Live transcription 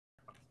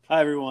Hi,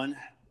 everyone.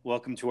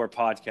 Welcome to our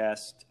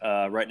podcast.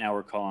 Right now,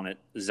 we're calling it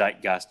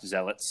Zeitgeist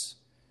Zealots,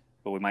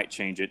 but we might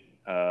change it.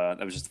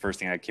 That was just the first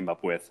thing I came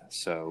up with,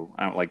 so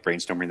I don't like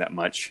brainstorming that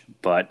much.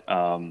 But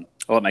I'll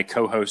let my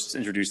co-hosts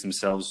introduce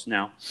themselves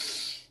now.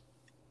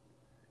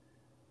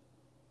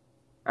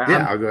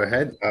 Yeah, I'll go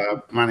ahead.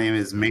 My name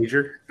is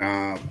Major,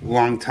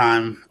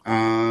 longtime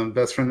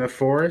best friend of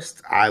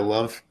Forrest. I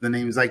love the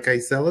name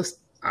Zeitgeist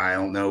Zealous. I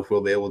don't know if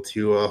we'll be able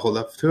to hold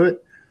up to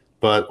it,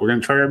 but we're going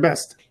to try our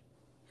best.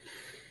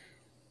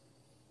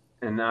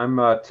 And I'm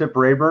Tip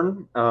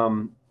Rayburn.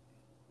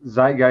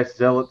 Zeitgeist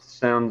Zealot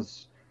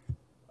sounds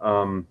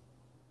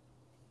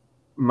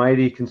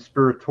mighty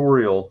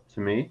conspiratorial to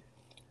me,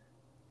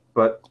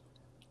 but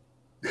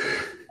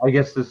I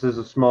guess this is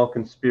a small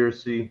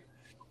conspiracy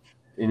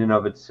in and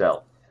of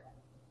itself.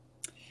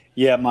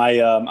 Yeah,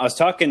 I was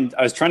trying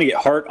to get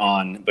Hart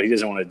on, but he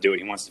doesn't want to do it.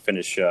 He wants to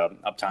finish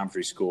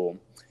optometry school.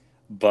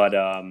 But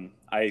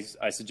I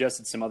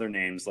suggested some other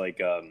names like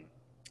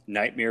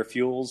Nightmare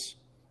Fuels.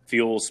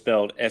 Fuel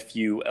spelled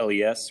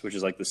F-U-L-E-S, which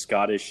is like the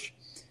Scottish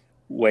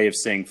way of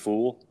saying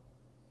fool.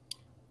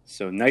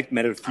 So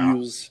Nightmare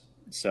Fuels.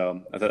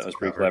 So I thought that was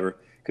pretty clever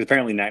because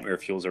apparently Nightmare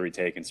Fuel's already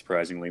taken,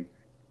 surprisingly.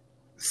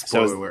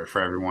 Spoiler alert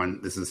for everyone.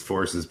 This is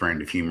Forrest's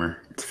brand of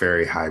humor. It's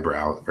very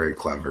highbrow, very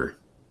clever.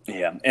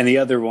 Yeah, and the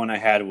other one I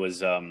had was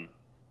the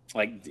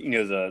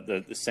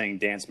saying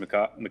Dance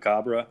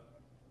Macabre,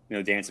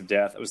 Dance of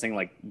Death. I was thinking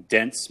like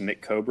Dense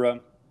Mick Cobra,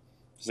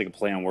 just like a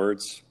play on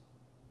words.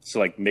 So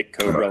like Mick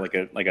Cobra, like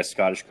a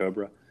Scottish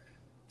cobra.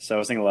 So I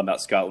was thinking a lot about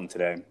Scotland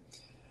today.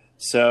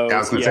 So I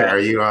was going to say,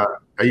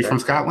 are you from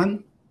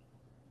Scotland?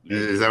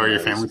 Is that where your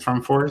family's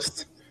from,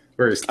 Forrest?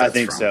 Where is I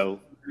think from? So.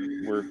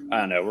 I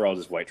don't know. We're all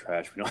just white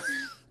trash. We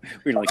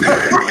don't like.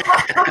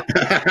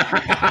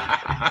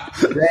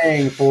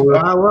 Dang,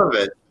 Forrest. I love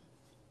it.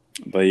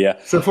 But yeah.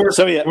 So Forrest,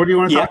 what do you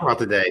want to talk about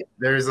today?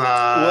 There's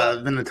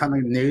been a ton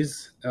of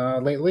news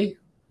lately.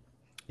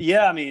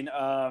 Yeah, I mean,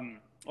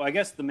 I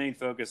guess the main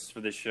focus for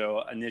this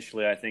show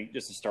initially, I think,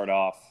 just to start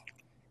off,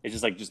 is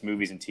just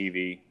movies and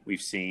TV we've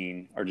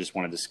seen or just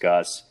want to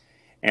discuss,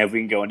 and if we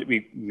can go into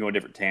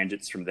different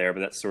tangents from there.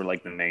 But that's sort of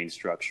like the main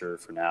structure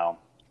for now.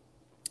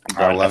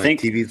 But I think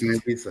TV's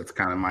movies. That's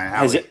kind of my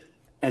alley.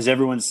 Has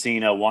everyone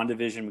seen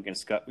WandaVision? We can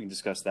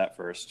discuss that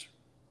first.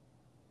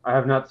 I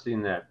have not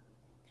seen that.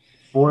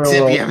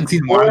 Tip, you haven't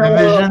seen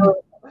WandaVision?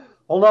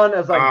 Hold on,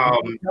 as I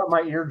cut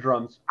my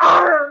eardrums.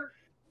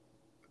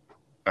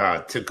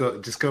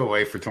 Just go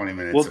away for 20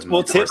 minutes.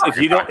 Well, Tip, if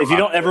you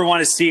don't ever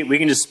want to see it, we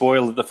can just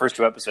spoil the first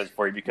 2 episodes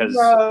for you because.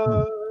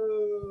 No.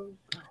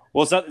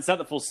 Well, it's not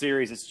the full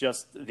series. It's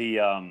just the.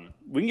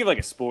 We can give like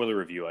a spoiler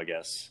review, I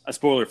guess, a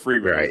spoiler-free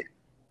review. Right.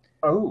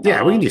 Oh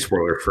yeah, we can do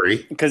spoiler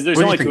free because there's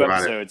only 2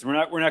 episodes. We're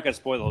not going to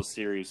spoil the whole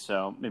series,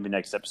 so maybe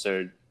next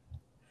episode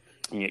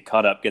you can get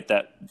caught up, get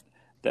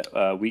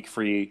that week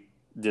free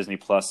Disney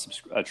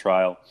Plus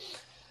trial.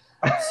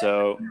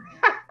 So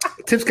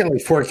Tip's got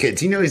like 4 kids.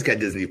 He's got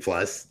Disney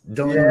Plus.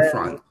 Don't let him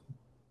front.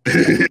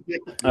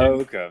 Oh,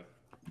 okay.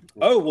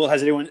 Oh well,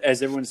 has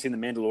everyone seen The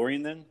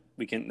Mandalorian? Then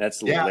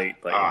that's a little late,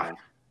 but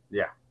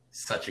yeah,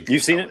 such a good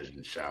You've seen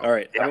it? Show. All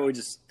right, how about we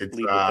just leave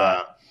with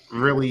that?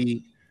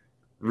 Really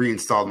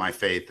reinstalled my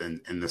faith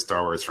in the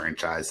Star Wars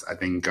franchise. I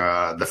think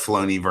the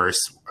Filoni-verse,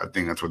 I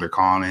think that's what they're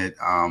calling it.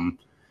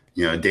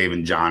 Dave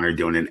and John are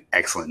doing an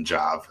excellent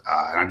job,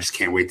 and I just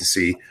can't wait to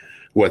see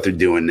what they're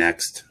doing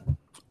next.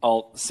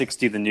 All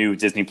 60 of the new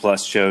Disney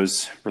Plus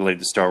shows related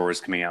to Star Wars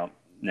coming out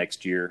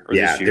next year or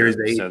this year.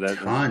 There's a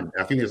ton.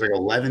 I think there's like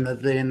 11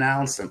 that they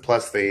announced, and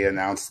plus they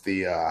announced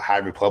the High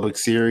Republic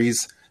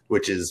series,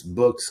 which is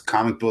books,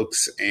 comic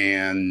books,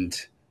 and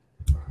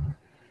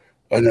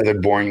another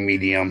boring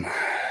medium.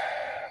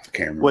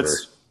 Can't remember.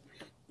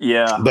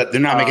 But they're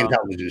not making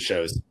television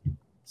shows,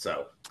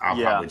 so I'll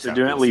probably they're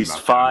doing at least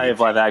 5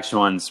 live action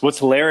ones. What's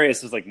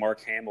hilarious is like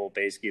Mark Hamill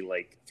basically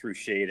like threw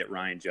shade at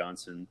Rian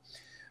Johnson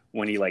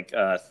when he was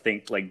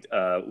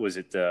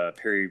it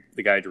Perry,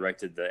 the guy who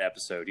directed the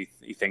episode?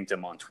 He thanked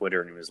him on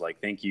Twitter and he was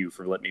like, "Thank you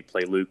for letting me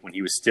play Luke when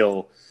he was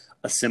still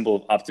a symbol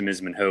of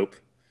optimism and hope."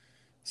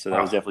 So that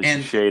was definitely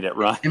some shade at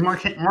Rian. And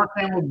Mark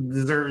Hamill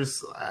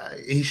deserves.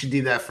 He should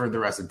do that for the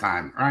rest of the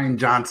time. Rian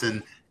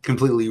Johnson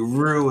completely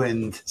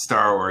ruined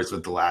Star Wars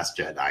with The Last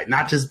Jedi.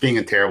 Not just being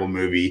a terrible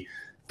movie,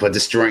 but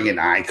destroying an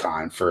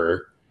icon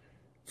for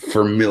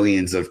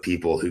millions of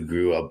people who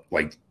grew up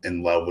like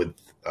in love with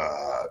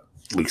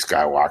Luke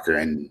Skywalker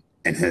and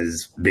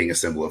his being a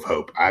symbol of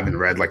hope. I haven't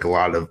read like a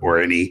lot of or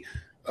any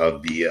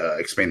of the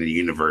expanded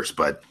universe,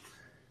 but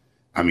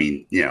I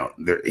mean,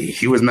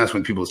 he was messing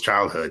with people's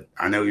childhood.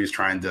 I know he was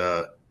trying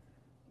to.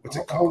 What's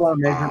it called? Hold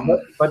on,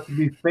 Major. But to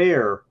be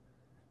fair,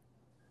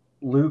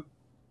 Luke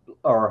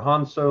or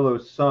Han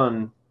Solo's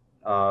son,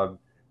 Kylo,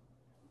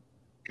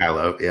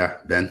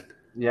 Ben.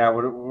 Yeah,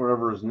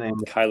 whatever his name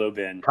is. Kylo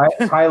Ben.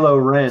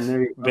 Kylo Ren.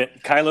 There you go.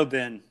 Kylo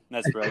Ben.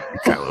 That's right.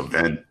 Kylo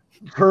Ben.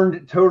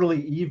 Turned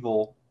totally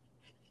evil,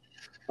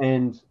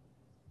 and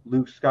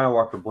Luke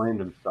Skywalker blamed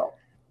himself.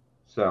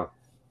 So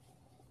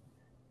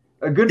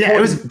A good Yeah, point.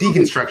 it was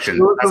deconstruction.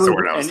 That's the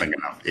word I was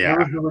thinking of. Yeah.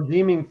 There was a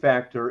redeeming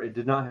factor. It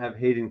did not have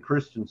Hayden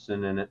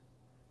Christensen in it.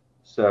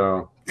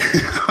 So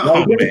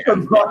Oh,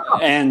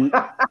 man.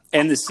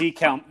 and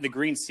the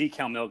green sea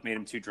cow milk made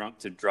him too drunk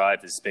to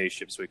drive his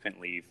spaceship, so he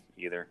couldn't leave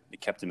either.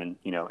 It kept him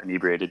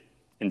inebriated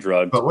and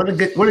drugged. But what a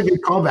good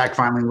callback!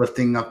 Finally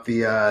lifting up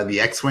the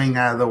X-wing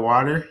out of the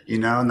water.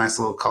 Nice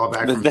little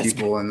callback from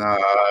people in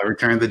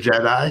Return of the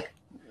Jedi.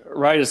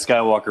 Rise of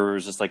Skywalker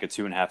was just like a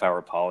 2.5-hour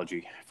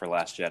apology for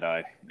Last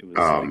Jedi. It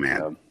was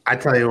man, I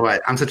tell you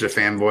what, I'm such a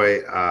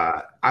fanboy.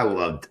 I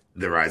loved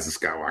The Rise of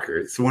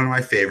Skywalker. It's one of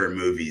my favorite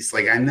movies.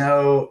 Like, I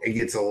know it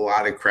gets a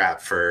lot of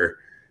crap for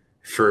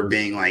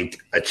being like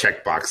a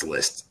checkbox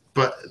list,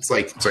 but it's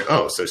like,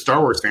 oh, so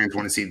Star Wars fans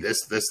want to see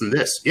this, this, and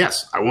this.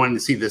 Yes, I wanted to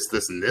see this,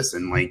 this, and this,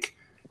 and like,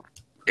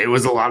 it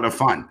was a lot of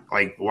fun.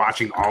 Like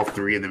watching all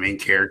three of the main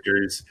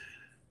characters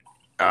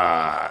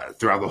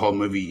throughout the whole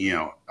movie,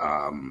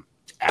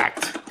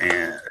 act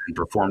and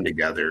perform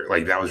together.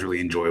 Like, that was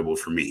really enjoyable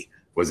for me.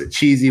 Was it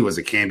cheesy? Was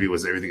it campy?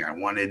 Was it everything I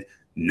wanted?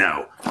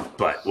 No.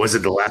 But was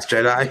it The Last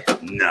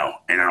Jedi? No.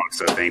 And I'm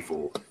so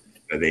thankful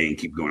that they didn't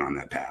keep going on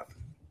that path.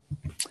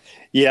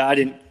 Yeah, I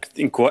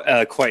didn't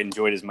quite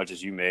enjoy it as much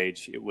as you,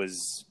 Mage. It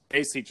was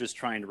basically just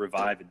trying to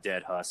revive a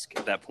dead husk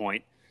at that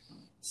point.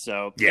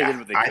 So they did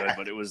what they could,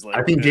 but it was like,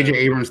 I think J.J.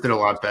 Abrams did a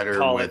lot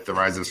better with The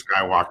Rise of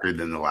Skywalker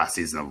than the last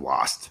season of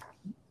Lost.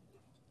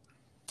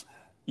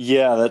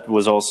 Yeah, that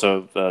was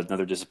also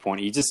another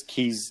disappointing.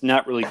 He's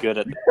not really good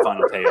at the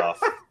final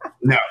payoff.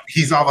 No,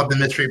 he's all about the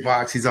mystery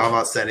box. He's all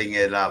about setting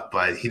it up,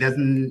 but he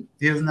doesn't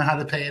know how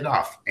to pay it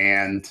off.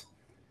 And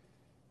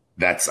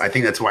I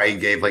think that's why he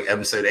gave like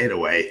episode 8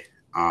 away,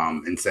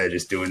 instead of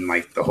just doing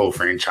like the whole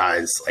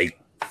franchise, like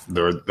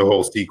the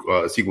whole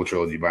sequel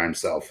trilogy by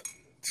himself.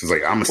 So he's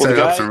like, I'm gonna set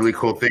up some really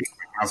cool things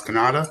like House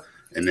Kanata,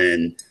 and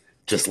then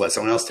just let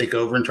someone else take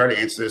over and try to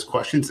answer those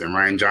questions. And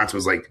Rian Johnson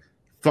was like,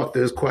 fuck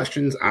those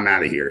questions. I'm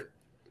out of here.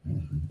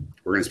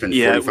 We're going to spend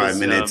 45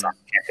 minutes on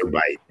Canto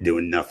Bite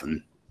doing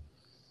nothing.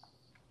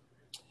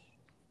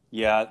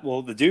 Yeah,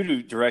 well, the dude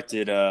who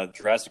directed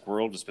Jurassic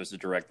World was supposed to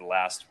direct the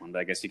last one, but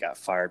I guess he got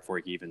fired before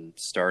he even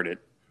started.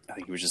 I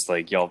think he was just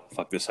like, y'all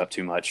fuck this up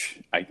too much.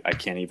 I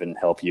can't even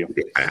help you.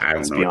 I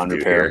don't it's know beyond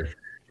repair.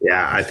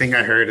 Yeah, I think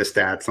I heard a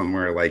stat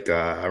somewhere like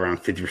around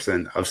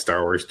 50% of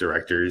Star Wars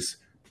directors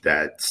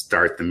that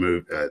start the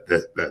movie,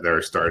 that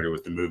are started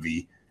with the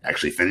movie,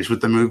 actually finish with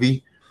the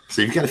movie.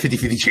 So you've got a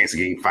 50-50 chance of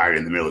getting fired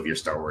in the middle of your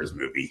Star Wars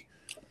movie.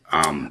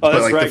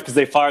 That's right, because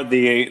they fired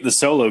the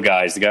Solo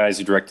guys, the guys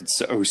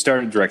who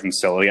started directing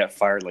Solo. They got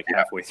fired like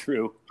halfway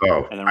through.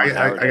 Oh, and then I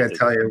got to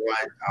tell you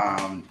what,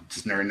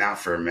 just nerding out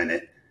for a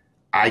minute,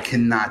 I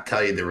cannot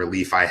tell you the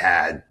relief I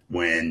had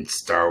when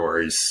Star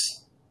Wars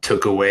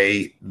took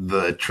away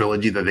the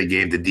trilogy that they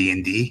gave to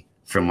D&D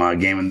from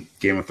Game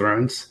of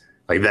Thrones.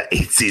 Like, that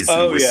 8th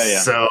season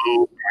was so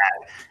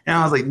bad. And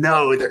I was like,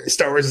 no,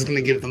 Star Wars is going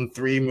to give them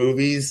 3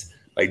 movies.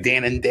 Like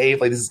Dan and Dave,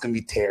 like, this is going to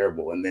be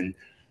terrible. And then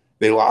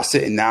they lost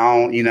it. And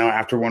now,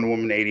 after Wonder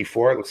Woman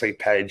 84, it looks like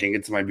Patty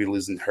Jenkins might be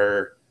losing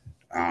her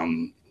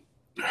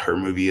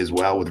movie as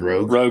well with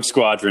Rogue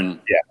Squadron.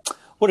 Yeah.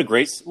 What a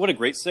great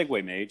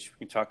segue, Mage.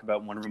 We can talk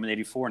about Wonder Woman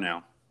 84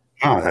 now.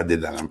 Oh, I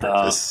did that on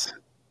purpose.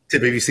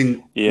 Tip, have you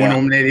seen Wonder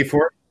Woman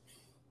 84?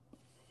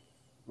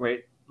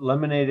 Wait,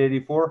 Lemonade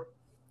 84?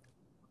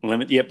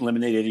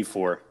 Lemonade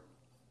 84.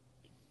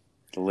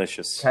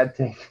 Delicious.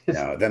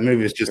 No, that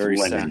movie is just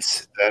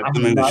lemons. The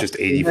movie is just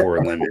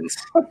 84 lemons.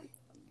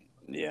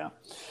 Yeah,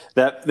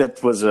 that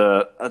was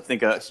I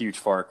think a huge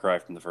far cry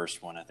from the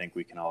first one. I think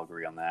we can all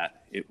agree on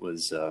that. It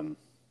was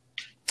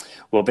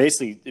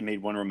basically it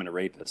made Wonder Woman a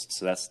rapist,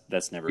 so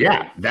that's never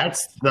good.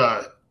 That's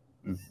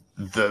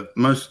the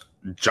most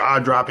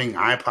jaw-dropping,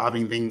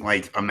 eye-popping thing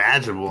like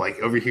imaginable. Like,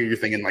 over here you're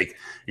thinking like,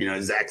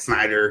 Zack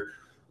Snyder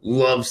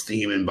loves the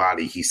human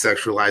body. He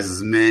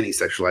sexualizes men. He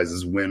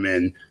sexualizes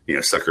women.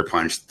 Sucker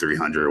Punch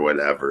 300 or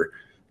whatever.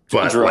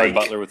 But Gerard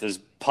Butler with his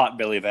pot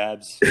belly of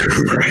abs.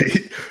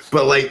 Right.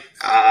 But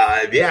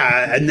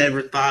I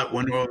never thought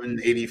Wonder Woman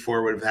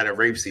 84 would have had a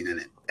rape scene in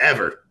it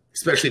ever,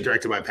 especially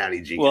directed by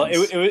Patty Jenkins. Well,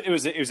 it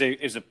was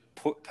a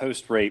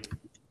post-rape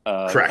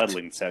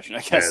cuddling session,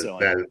 I guess.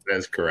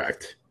 That's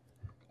correct.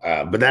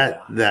 But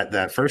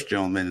that first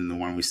gentleman and the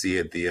one we see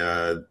at the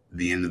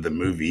end of the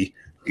movie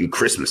in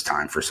Christmas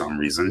time for some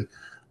reason,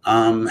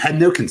 had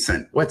no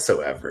consent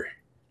whatsoever.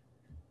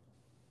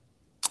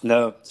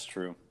 No, it's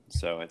true.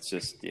 So it's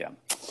just,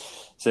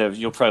 So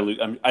you'll probably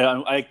lose.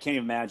 I can't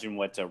imagine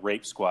what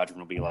Rape Squadron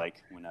will be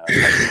like when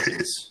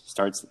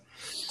starts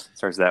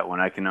that one.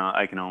 I can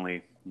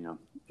only,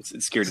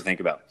 it's scary to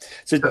think about.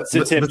 So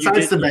Tim, you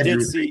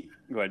did see.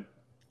 Go ahead.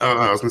 Oh,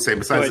 I was going to say,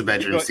 besides the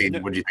bedroom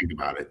scene, what do you think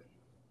about it?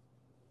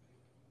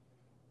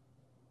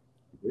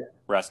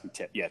 We're asking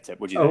Tip. Yeah,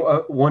 Tip. What do you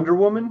think? Wonder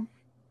Woman.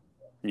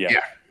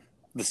 Yeah.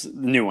 The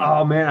new one.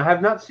 Oh man, I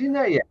have not seen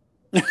that yet.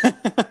 This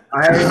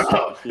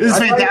is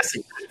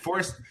fantastic.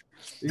 Forrest,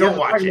 don't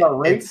watch it. About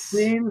rape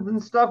scenes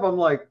and stuff. I'm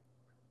like,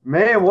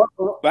 man, what?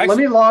 Let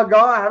me log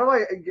on. How do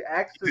I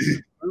access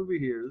this movie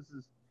here?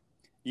 This is.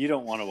 You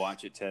don't want to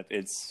watch it, Tip.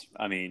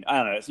 I don't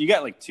know. You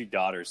got like 2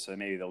 daughters, so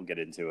maybe they'll get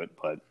into it.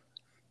 But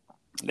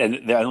I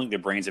don't think their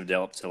brains have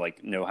developed to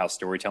like know how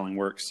storytelling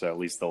works. So at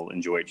least they'll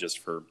enjoy it just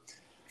for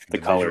the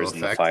colors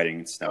and the fighting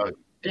and stuff.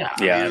 Yeah,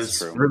 that's it's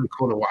true. really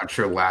cool to watch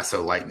her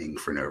lasso lightning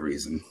for no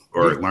reason,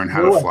 or learn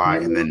how to fly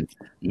and then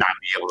not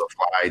be able to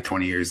fly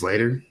 20 years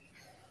later,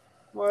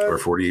 or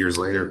 40 years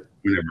later.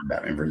 Whenever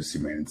Batman vs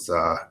Superman, it's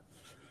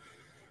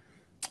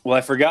Well,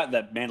 I forgot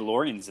that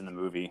Mandalorian's in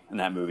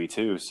that movie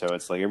too. So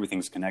it's like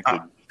everything's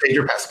connected.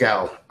 Pedro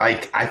Pascal.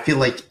 Like, I feel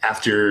like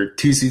after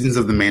 2 seasons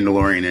of The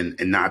Mandalorian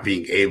and not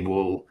being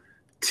able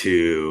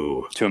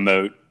to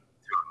emote,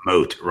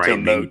 right? To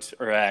emote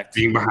or act.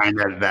 Being behind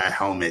that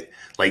helmet,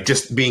 like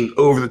just being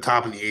over the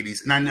top in the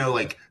 80s. And I know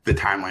like the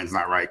timeline's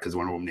not right because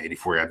Wonder Woman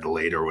 84 got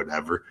delayed or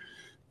whatever.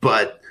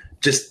 But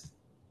just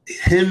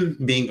him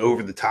being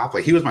over the top,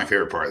 like he was my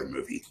favorite part of the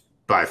movie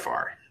by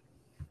far.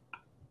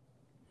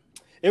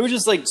 It was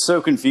just like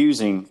so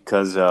confusing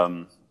because, it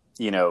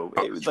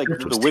was like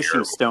the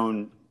wishing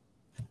stone,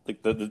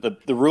 like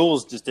the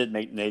rules just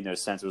made no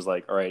sense. It was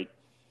like, all right,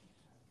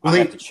 I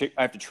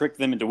have to trick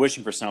them into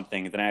wishing for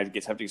something, and then I have to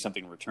get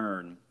something in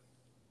return.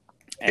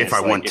 And if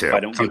I want to, if I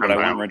don't get what I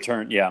want in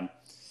return, yeah.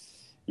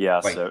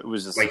 Like, so it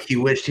was just like he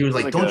wished he was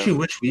like, don't you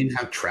wish we didn't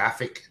have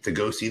traffic to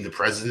go see the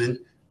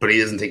president? But he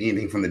doesn't take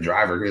anything from the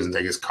driver. He doesn't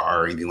take his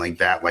car or anything like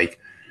that. Like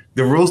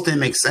the rules didn't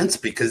make sense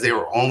because they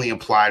were only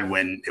applied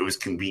when it was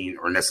convenient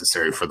or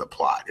necessary for the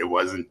plot. It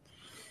wasn't.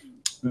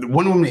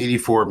 Wonder Woman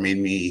 84 made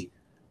me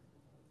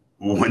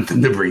want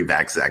them to bring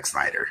back Zack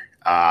Snyder.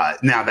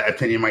 Now that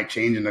opinion might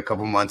change in a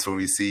couple months when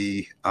we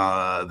see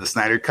the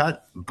Snyder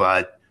cut,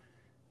 but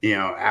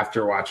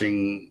after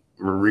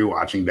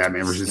rewatching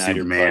Batman vs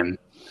Superman,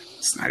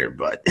 Snyder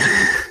butt.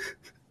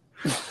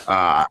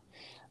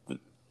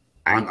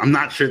 I'm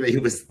not sure that he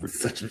was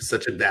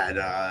such a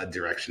bad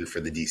direction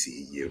for the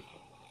DCEU.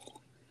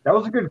 That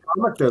was a good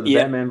comic though. The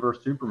Batman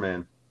vs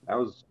Superman. That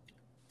was.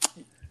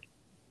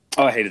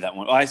 Oh, I hated that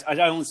one. I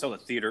only saw the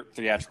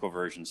theatrical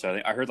version,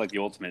 so I heard like the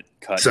ultimate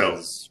cut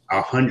was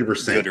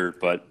 100% gooder,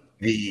 but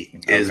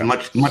is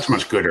much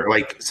gooder.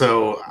 Like,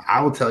 so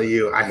I will tell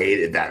you, I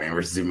hated Batman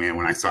vs Superman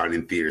when I saw it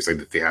in theaters, like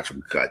the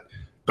theatrical cut.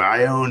 But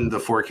I own the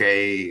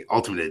 4K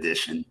Ultimate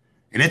Edition,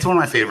 and it's one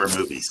of my favorite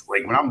movies.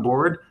 Like when I'm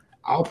bored,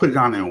 I'll put it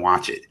on and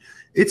watch it.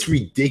 It's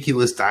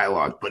ridiculous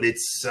dialogue, but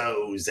it's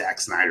so Zack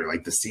Snyder.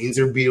 Like the scenes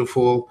are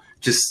beautiful.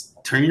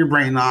 Just turn your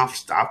brain off,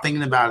 stop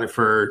thinking about it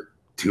for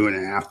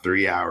 2.5,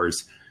 3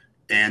 hours,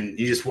 and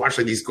you just watch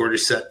like these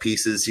gorgeous set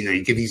pieces.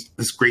 You get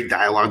this great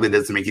dialogue that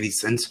doesn't make any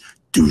sense.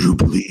 Do you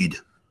bleed?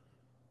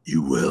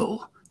 You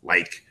will.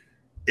 Like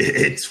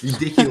it's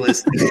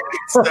ridiculous. It's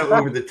so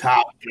over the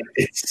top.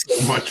 It's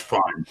so much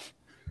fun.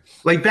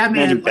 Like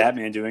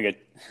Batman doing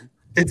it.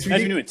 It's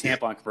doing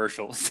tampon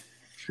commercials.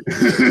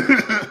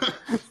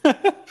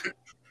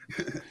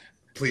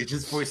 Please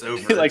just voice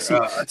over like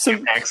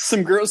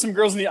some girls in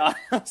the aisle,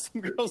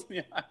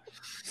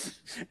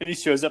 and he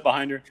shows up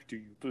behind her. Do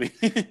you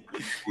believe?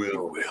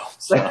 Will.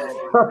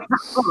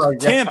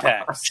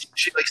 Tampax.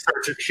 She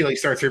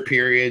starts her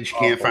period. She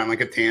can't find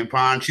like a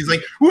tampon. She's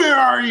like, "Where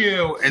are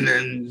you?" And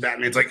then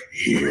Batman's like,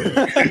 "Here."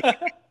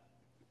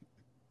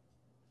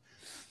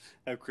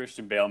 Have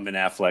Christian Bale and Ben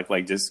Affleck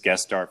like just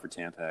guest star for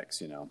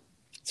Tampax.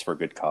 It's for a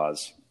good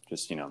cause.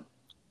 Just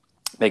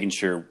making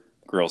sure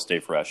girls stay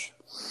fresh.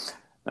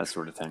 That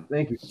sort of thing.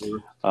 Thank you,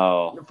 Forrest.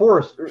 Oh,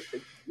 Forrest,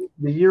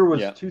 the year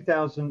was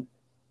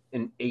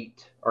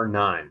 2008 or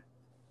 9,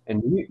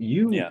 and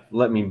you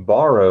let me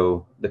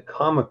borrow the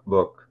comic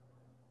book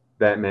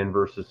Batman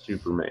versus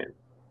Superman.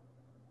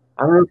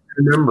 I don't know if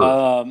you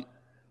remember.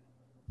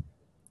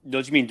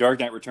 Don't you mean Dark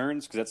Knight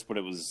Returns? Because that's what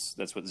it was.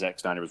 That's what Zack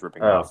Snyder was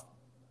ripping off.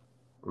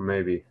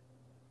 Maybe.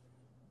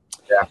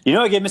 Yeah.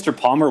 I gave Mr.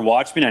 Palmer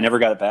Watchmen. I never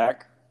got it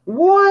back.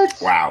 What?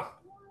 Wow.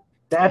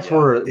 That's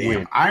where it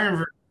went. I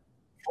remember.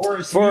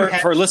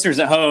 For listeners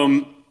at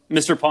home,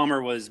 Mr.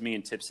 Palmer was me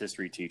and Tip's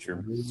history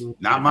teacher.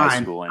 Not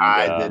mine. School, and,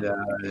 I did.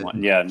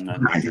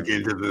 I get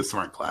into the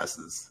smart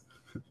classes,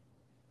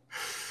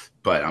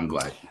 but I'm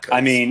glad.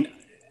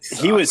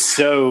 He was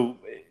so.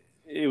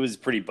 It was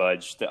pretty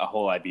budged. The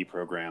whole IB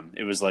program.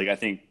 It was like I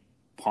think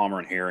Palmer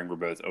and Herring were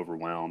both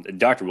overwhelmed, and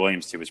Dr.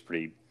 Williams too was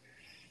pretty,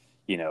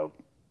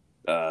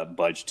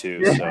 budged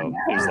too. So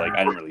it was like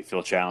I didn't really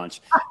feel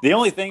challenged. The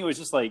only thing was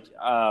just like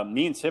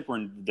me and Tip were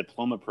in the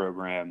diploma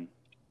program.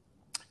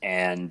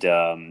 And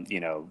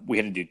we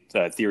had to do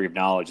theory of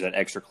knowledge, that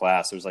extra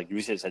class. It was like we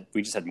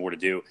just had more to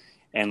do.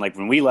 And like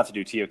when we left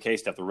to do TOK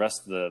stuff, the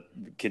rest of the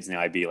kids in the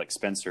IB, like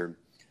Spencer,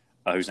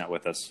 who's not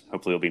with us,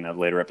 hopefully he'll be in a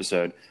later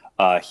episode.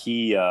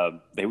 They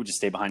would just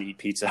stay behind and eat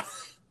pizza.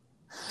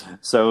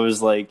 So it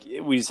was like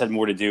we just had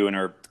more to do, and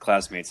our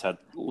classmates had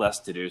less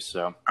to do.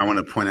 So I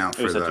want to point out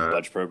it was such a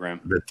budge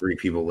program. The 3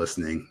 people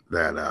listening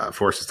that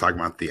Forrest is talking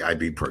about the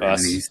IB program,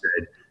 and he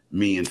said.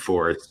 Me and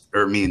Forrest,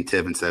 or me and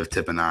Tip instead of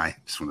Tip and I.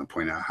 Just want to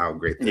point out how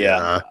great the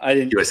I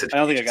didn't. US I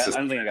don't think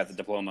I got the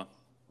diploma.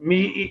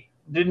 Me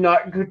did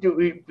not go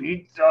to eat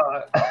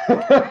pizza.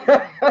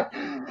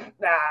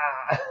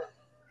 Nah.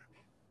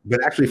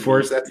 But actually,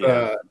 Forrest,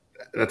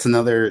 that's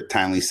another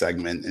timely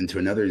segment into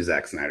another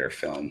Zack Snyder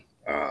film,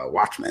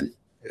 Watchmen,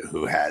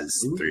 who has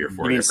 3 or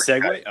 4 you mean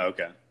different segue? Oh,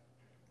 okay.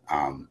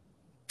 Um,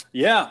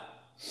 yeah.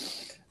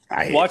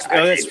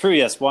 That's true.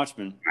 Yes,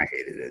 Watchmen. I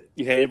hated it.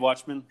 You hated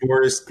Watchmen?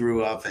 Forrest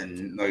grew up,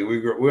 and like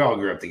we all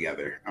grew up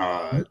together.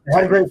 Had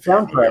a great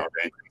soundtrack.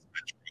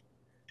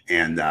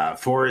 And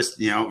Forrest,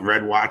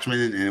 read Watchmen,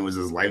 and it was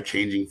as life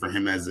changing for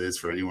him as it is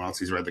for anyone else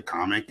who's read the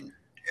comic.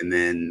 And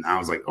then I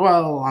was like,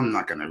 well, I'm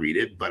not going to read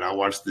it, but I'll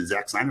watch the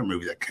Zack Snyder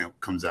movie that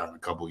comes out in a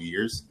couple of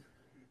years.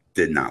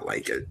 Did not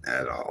like it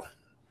at all.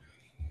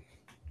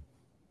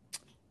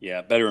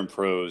 Yeah, better in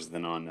prose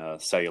than on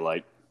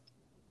Cellulite.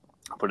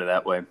 I'll put it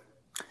that way.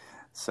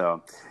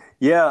 So,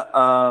 yeah,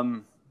 I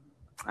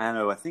don't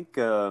know. I think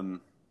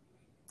that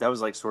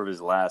was like sort of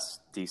his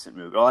last decent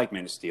movie. I like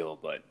Man of Steel,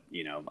 but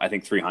I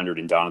think 300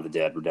 and Dawn of the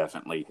Dead were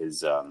definitely his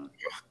Dawn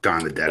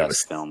of the Dead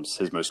best films.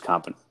 His most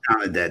competent.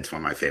 Dawn of the Dead's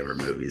one of my favorite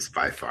movies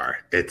by far.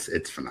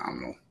 It's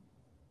phenomenal.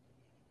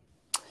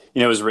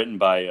 It was written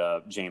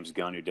by James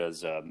Gunn, who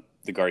does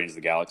the Guardians of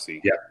the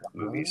Galaxy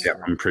movies. Yeah,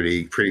 I'm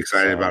pretty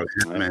excited about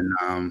him, and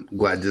I'm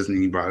glad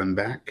Disney brought him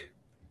back.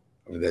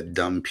 With that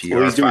dumb PR.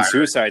 Well, he's doing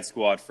Suicide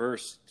Squad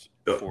first.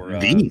 The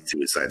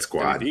Suicide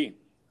Squad.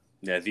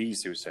 The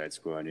Suicide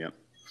Squad, yeah.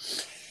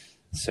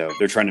 So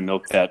they're trying to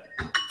milk that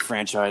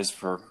franchise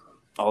for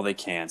all they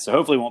can. So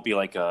hopefully it won't be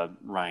like a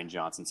Ryan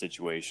Johnson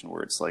situation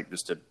where it's like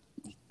just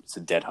it's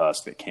a dead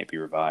husk that can't be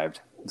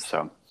revived.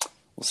 So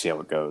we'll see how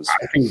it goes.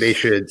 I think they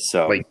should.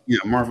 So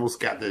Marvel's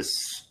got this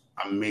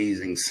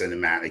amazing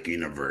cinematic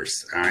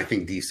universe, and I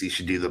think DC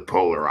should do the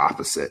polar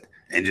opposite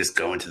and just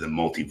go into the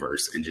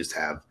multiverse and just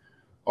have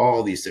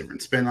all these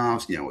different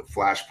spinoffs. With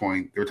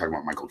Flashpoint, they were talking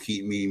about Michael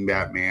Keaton being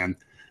Batman.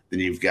 Then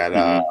you've got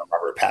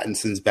Robert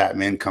Pattinson's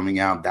Batman coming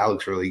out. That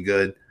looks really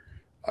good.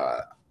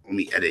 Let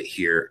me edit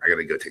here. I got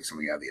to go take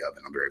something out of the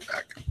oven. I'll be right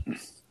back.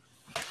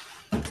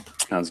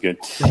 Sounds good.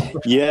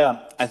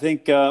 Yeah, I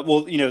think,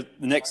 the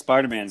next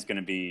Spider-Man is going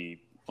to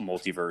be a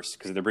multiverse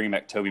because they're bringing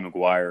back Tobey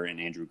Maguire and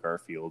Andrew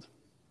Garfield.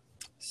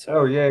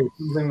 So,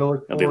 something to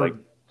look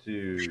forward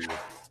to.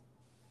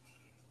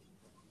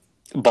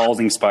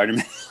 Balding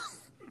Spider-Man.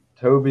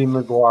 Tobey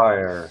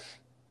Maguire.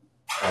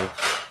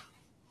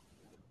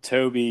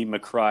 Tobey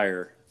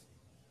McCryer.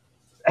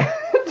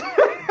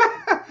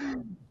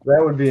 That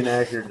would be an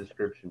accurate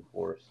description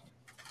for us.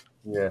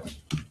 Yeah.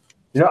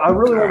 I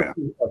really want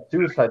to see a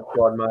Suicide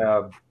Squad.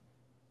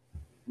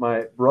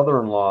 My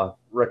brother-in-law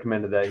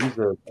recommended that. He's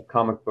a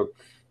comic book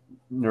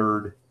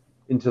nerd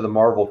into the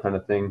Marvel kind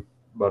of thing.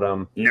 But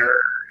nerd.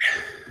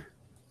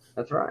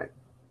 That's right.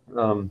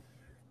 And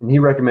he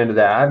recommended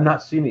that. I have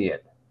not seen it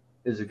yet.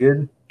 Is it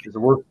good? Is it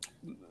worth?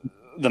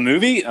 The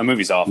movie? A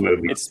movie's awful.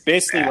 It's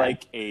basically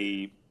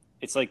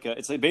it's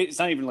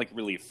not even like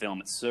really a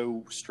film. It's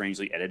so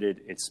strangely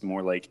edited. It's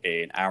more like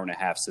an hour and a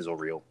half sizzle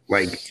reel.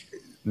 Like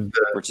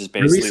which is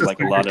basically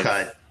like a lot of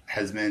cut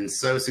has been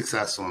so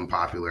successful and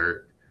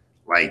popular.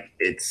 Like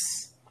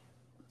it's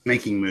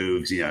making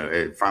moves.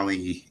 It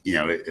finally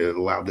it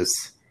allowed this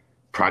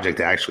project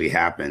to actually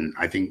happen.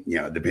 I think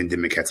the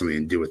pandemic had something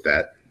to do with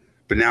that.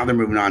 But now they're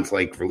moving on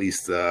to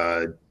release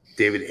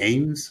David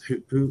Ames,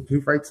 who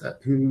writes that,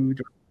 who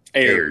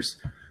Ayers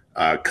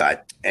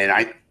cut,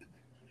 and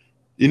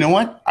you know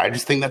what? I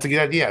just think that's a good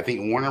idea. I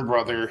think Warner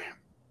Brother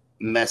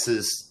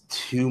messes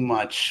too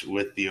much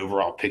with the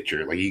overall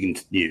picture. Like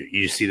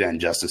you see that in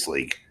Justice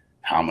League,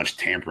 how much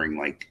tampering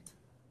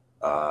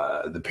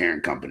the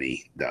parent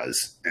company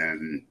does,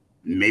 and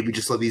maybe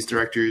just let these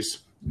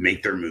directors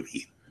make their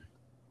movie.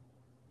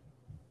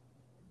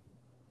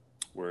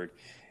 Word.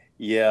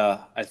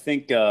 Yeah, I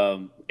think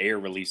Ayer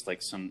released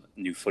some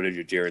new footage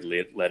of Jared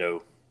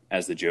Leto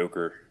as the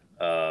Joker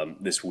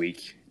this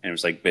week, and it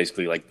was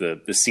basically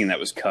the scene that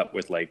was cut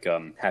with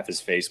half his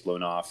face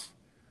blown off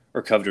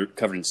or covered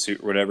in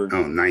suit or whatever.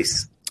 Oh,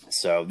 nice.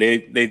 So they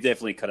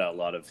definitely cut out a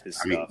a lot of his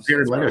stuff.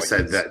 Jared Leto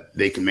said that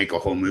they can make a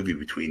whole movie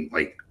between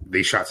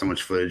they shot so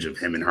much footage of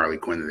him and Harley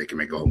Quinn that they can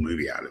make a whole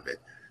movie out of it.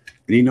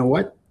 And you know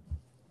what?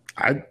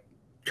 I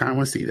kind of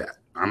want to see that.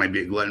 I might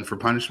be a glutton for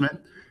punishment.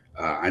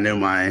 I know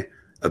my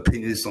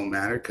opinions don't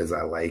matter because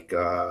I like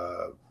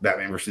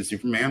Batman versus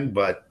Superman,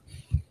 but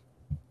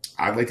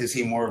I'd like to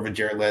see more of a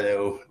Jared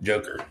Leto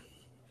Joker.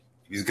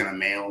 He's going to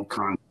mail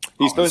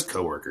all his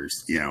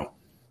coworkers.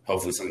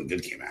 Hopefully something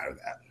good came out of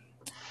that.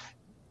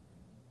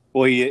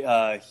 Well,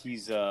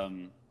 he's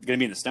going to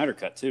be in the Snyder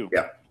Cut too.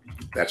 Yeah,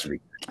 that should be.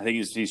 I think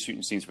he's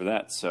shooting scenes for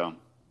that. So,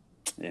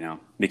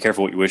 be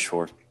careful what you wish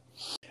for.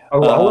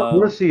 Oh, I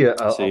want to see a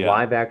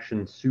live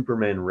action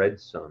Superman Red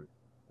Son.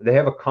 They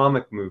have a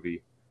comic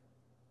movie.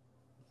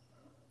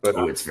 But,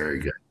 it's very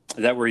good.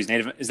 Is that where he's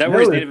Native? Is that where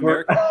he's Native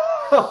American?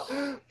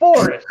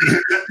 Forrest.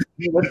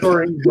 That's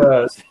where he's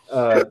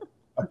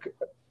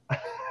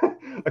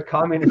a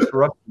communist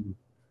Russian.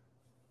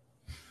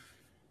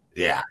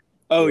 Yeah.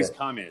 Oh, he's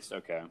communist.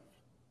 Okay,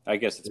 I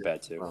guess it's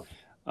bad too.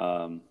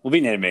 Being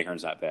Native American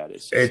is not bad.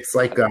 It's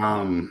like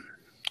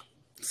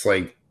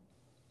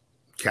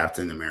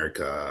Captain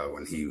America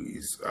when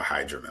he's a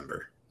Hydra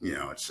member. You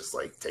know, it's just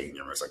like taking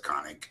your most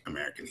iconic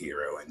American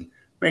hero and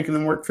making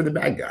them work for the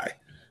bad guy.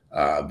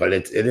 But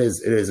it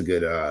is a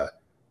good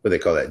what they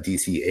call that,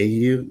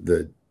 DCAU,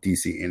 the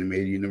DC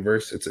animated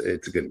universe. It's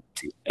a good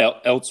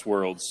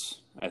Elseworlds,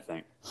 I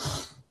think.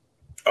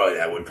 Oh,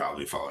 that would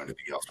probably fall into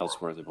the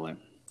Elseworlds, I believe.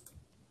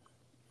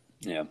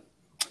 Yeah.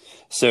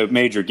 So,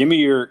 Major, give me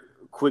your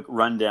quick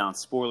rundown,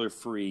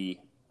 spoiler-free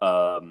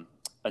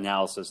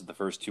analysis of the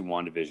first 2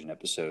 WandaVision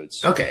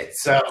episodes. Okay,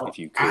 so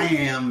I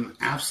am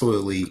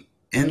absolutely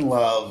in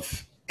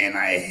love, and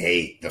I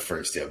hate the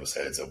first 2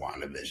 episodes of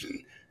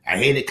WandaVision. I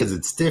hate it because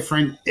it's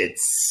different.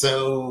 It's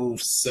so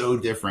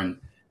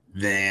different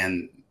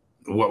than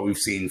what we've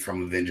seen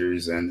from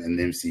Avengers and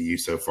the MCU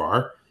so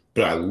far.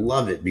 But I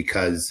love it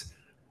because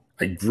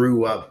I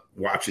grew up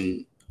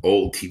watching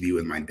old TV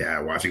with my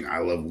dad, watching I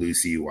Love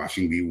Lucy,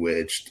 watching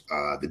Bewitched,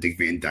 the Dick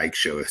Van Dyke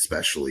Show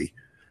especially.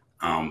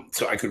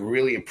 So I could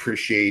really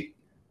appreciate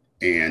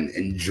and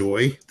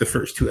enjoy the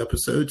first 2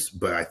 episodes.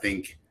 But I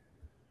think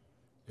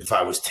if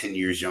I was 10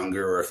 years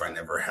younger, or if I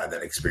never had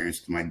that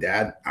experience with my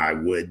dad, I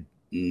would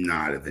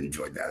not have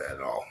enjoyed that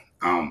at all.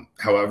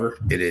 However,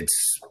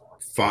 it's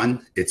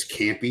fun. It's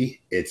campy.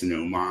 It's an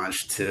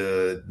homage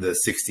to the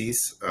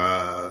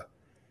 60s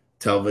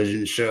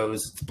television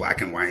shows. It's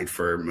black and white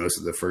for most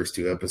of the first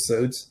 2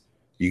 episodes.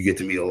 You get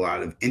to meet a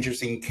lot of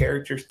interesting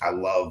characters. I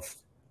love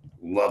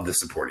the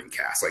supporting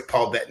cast. Like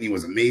Paul Bettany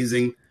was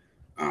amazing.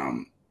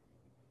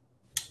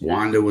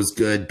 Wanda was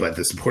good, but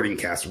the supporting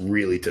cast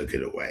really took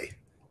it away,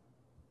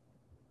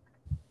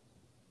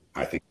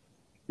 I think.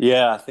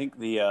 Yeah, I think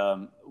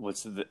the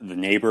what's the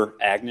neighbor,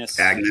 Agnes,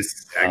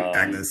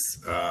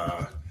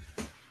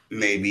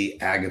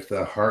 maybe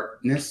Agatha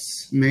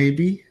Harkness,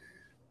 maybe.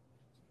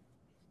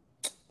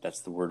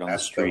 That's the word on the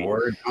street. The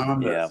word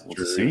on yeah, the we'll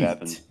just see what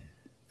happens.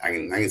 I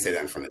can say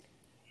that in front of.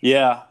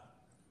 Yeah,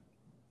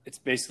 it's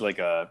basically like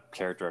a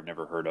character I've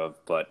never heard of,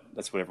 but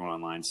that's what everyone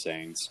online's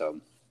saying. So,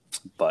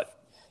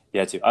 but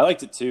yeah, too. I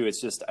liked it too.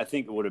 It's just I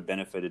think it would have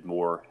benefited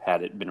more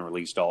had it been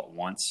released all at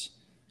once,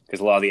 because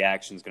a lot of the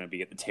action is going to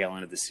be at the tail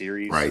end of the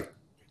series, right?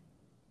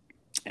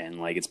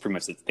 And like it's pretty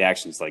much the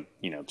action's like,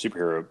 you know,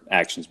 superhero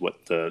action's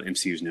what the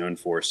MCU is known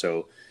for.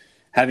 So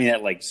having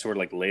that like sort of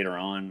like later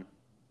on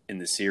in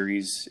the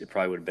series, it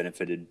probably would have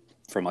benefited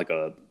from like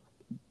a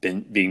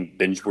being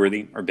binge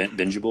worthy or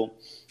bingeable.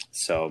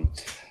 So,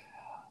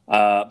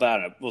 but I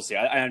don't know. We'll see.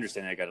 I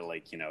understand I got to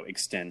like, you know,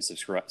 extend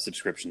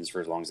subscriptions for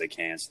as long as they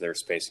can. So they're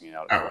spacing it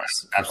out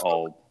across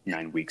all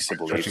 9 weeks, I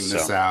believe. Stretching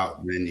this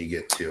out, then you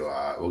get to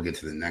we'll get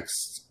to the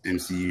next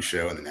MCU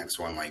show and the next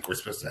one. Like we're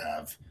supposed to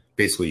have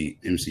basically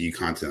MCU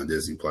content on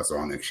Disney Plus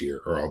all next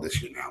year or all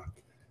this year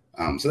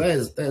now. So that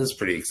is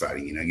pretty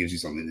exciting. You know, it gives you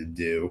something to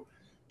do.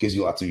 Gives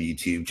you lots of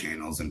YouTube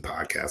channels and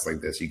podcasts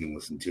like this you can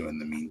listen to in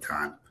the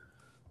meantime.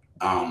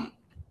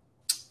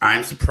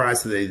 I'm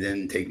surprised that they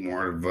didn't take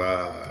more of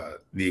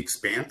the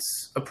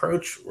Expanse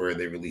approach, where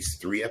they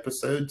released 3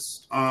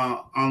 episodes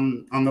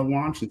on the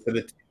launch instead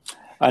of 2.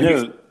 I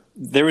know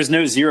there was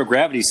no zero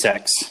gravity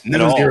sex.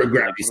 No zero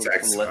gravity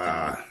sex.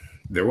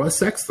 There was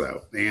sex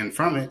though, and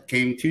from it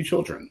came 2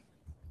 children.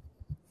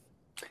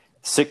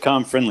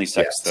 Sitcom friendly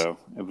sex, though.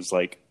 It was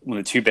like when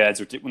the two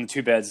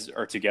beds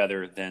are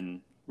together,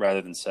 then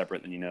rather than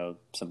separate, then you know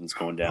something's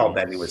going down. Paul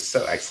Bettany was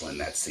so excellent in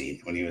that scene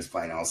when he was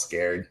playing all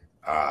scared.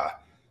 But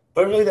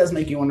it really does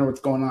make you wonder what's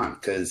going on,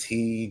 because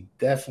he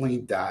definitely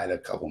died a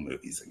couple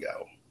movies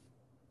ago.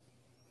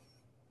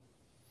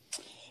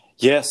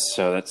 Yes,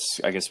 so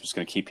that's, I guess, what's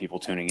going to keep people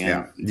tuning in.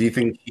 Yeah. Do you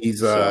think he's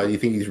do you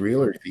think he's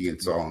real, or do you think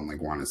it's all in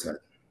like Wanda's head?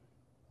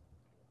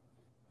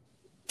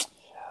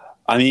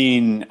 I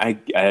mean, I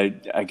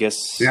guess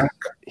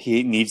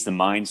he needs the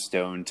Mind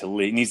Stone to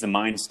live. He needs the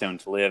Mind Stone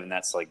to live, and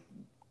that's like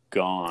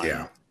gone.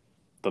 Yeah.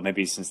 But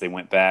maybe since they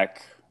went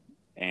back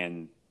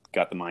and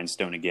got the Mind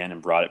Stone again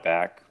and brought it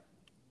back,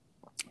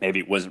 maybe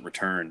it wasn't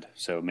returned.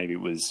 So maybe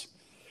it was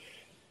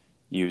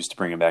used to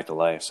bring him back to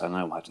life. So I don't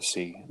know. We'll have to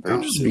see.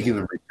 Speaking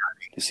of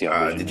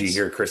returning, did you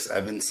hear Chris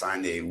Evans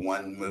signed a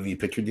 1 movie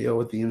picture deal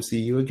with the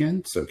MCU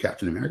again? So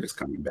Captain America's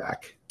coming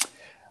back.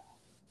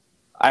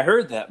 I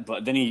heard that,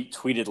 but then he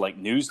tweeted like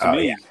news to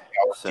me. Yeah.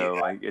 So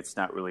it's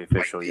not really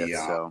official yet.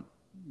 So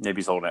maybe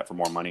he's holding out for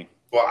more money.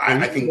 Well,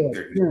 I think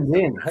tuned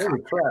in.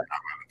 Holy crap!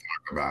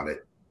 Talk about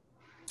it.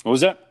 What was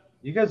that?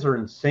 You guys are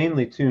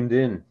insanely tuned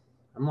in.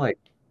 I'm like,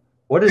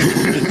 what is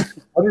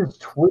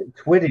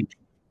Twitty?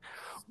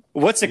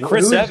 What's a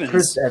Chris Evans?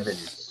 Chris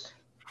Evans.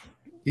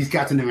 He's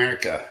Captain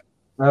America.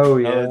 Oh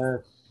yeah,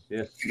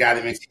 yes. The guy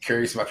that makes you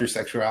curious about your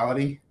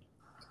sexuality.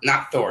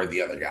 Not Thor,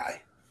 the other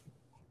guy.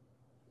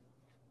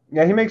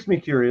 Yeah, he makes me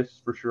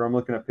curious for sure. I'm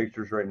looking at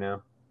pictures right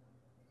now.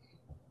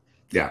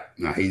 Yeah,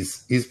 no,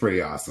 he's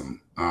pretty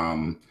awesome.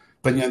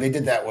 But you know, they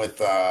did that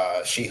with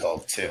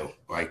She-Hulk too.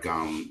 Like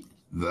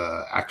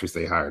the actress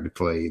they hired to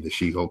play the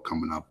She-Hulk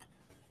coming up,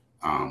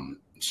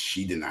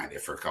 she denied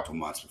it for a couple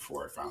months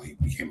before it finally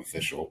became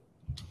official.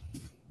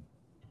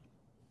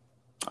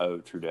 Oh,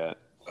 true that.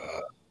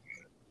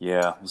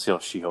 Yeah, we'll see how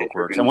She-Hulk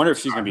works. I wonder if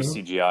she's going to be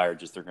CGI or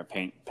just they're going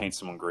to paint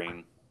someone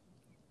green.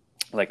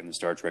 like in the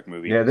Star Trek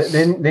movie. Yeah,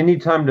 they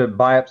need time to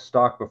buy up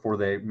stock before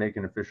they make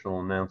an official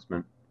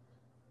announcement.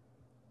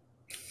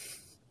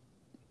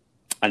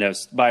 I know,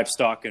 buy up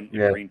stock in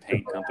green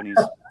paint companies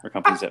or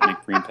companies that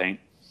make green paint,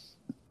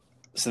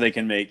 so they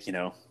can make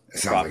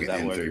profit that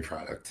way. Inferior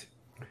product.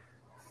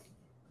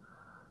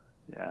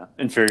 Yeah,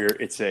 inferior.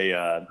 It's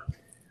a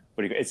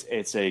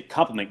it's a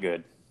compliment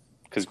good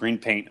because green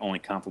paint only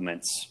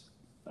complements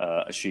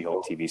a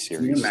She-Hulk TV series.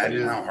 Can you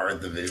imagine how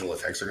hard the visual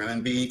effects are going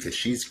to be? Because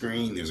she's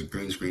green, there's a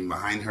green screen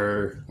behind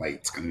her. Like,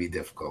 it's going to be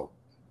difficult.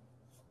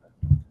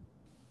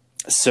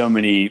 So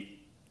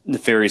many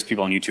nefarious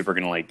people on YouTube are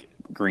going to like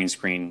green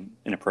screen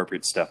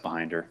inappropriate stuff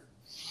behind her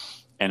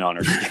and on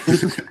her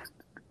skin.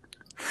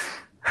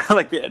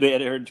 Like they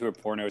added her into a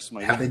porno.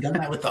 Have they done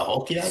that with the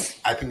Hulk yet?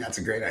 I think that's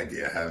a great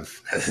idea. I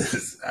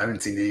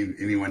haven't seen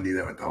anyone do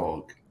that with the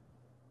Hulk.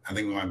 I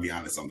think we might be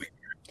onto something.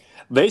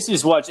 Basically,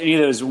 just watch any of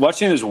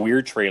those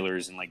weird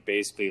trailers, and like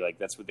basically, like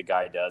that's what the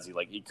guy does.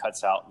 He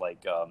cuts out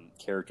like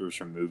characters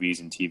from movies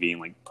and TV and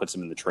like puts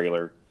them in the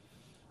trailer.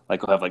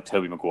 Like we'll have like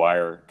Tobey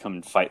Maguire come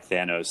and fight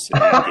Thanos in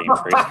the Endgame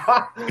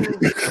trailer.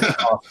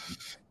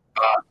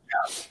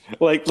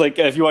 Like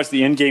if you watch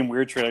the Endgame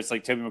weird trailer, it's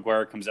like Tobey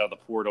Maguire comes out of the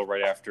portal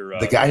right after.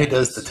 The guy who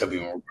does the Tobey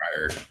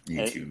Maguire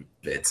YouTube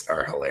bits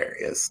are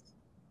hilarious.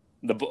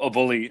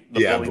 Bully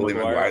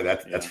Maguire.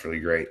 That's really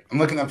great. I'm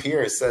looking up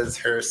here. It says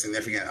her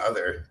significant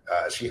other,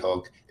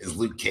 She-Hulk, is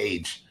Luke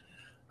Cage.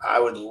 I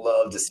would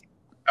love to see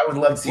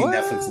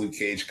Netflix Luke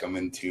Cage come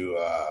into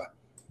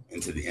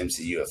the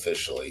MCU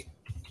officially.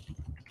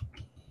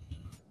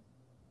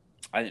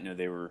 I didn't know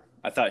they were.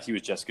 I thought he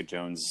was Jessica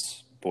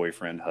Jones'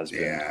 boyfriend,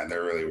 husband. Yeah,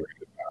 they're really worried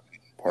about it.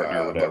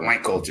 Partner, whatever. But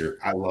Mike Coulter,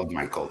 I love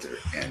Mike Coulter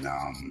and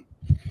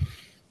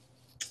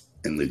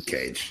Luke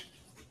Cage.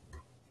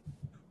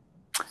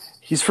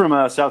 He's from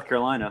South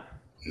Carolina.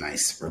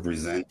 Nice,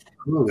 represent.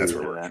 Ooh, that's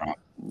where we're from.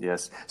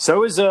 Yes.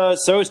 So is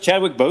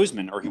Chadwick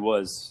Boseman, or he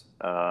was.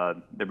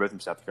 They're both from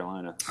South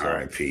Carolina. So.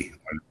 R.I.P.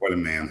 What a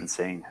man!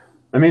 Insane.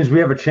 That means we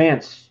have a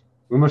chance.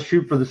 We must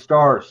shoot for the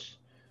stars.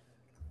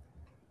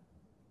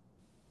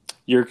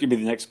 You're gonna be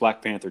the next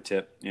Black Panther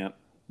tip. Yeah,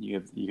 you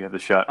have the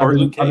shot. I've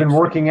been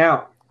working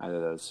out. Either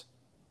of those.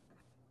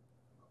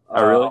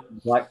 Oh, really?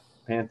 Black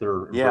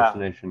Panther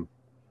impersonation.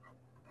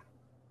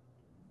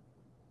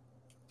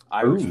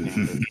 Irish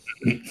Panther.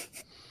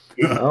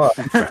 Oh,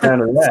 I'm a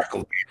fan of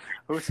that.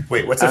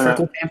 Wait, what's a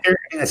freckled panther?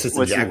 I think that's just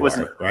a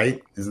jaguar,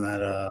 right? Isn't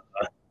that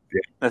yeah.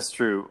 That's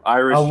true.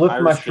 Irish. I'll lift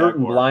Irish my shirt jaguar.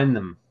 and blind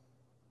them.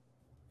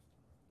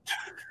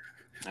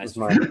 That's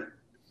my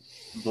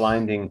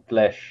blinding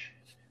flesh.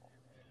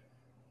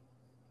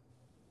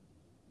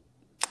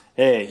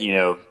 Hey,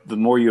 the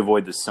more you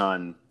avoid the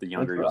sun, the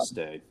younger you'll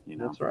stay.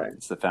 That's right.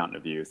 It's the fountain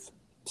of youth.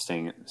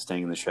 Staying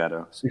in the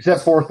shadows.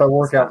 Except for if I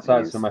work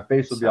outside, so my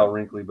face will be all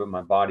wrinkly, but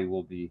my body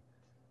will be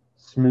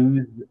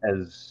smooth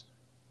as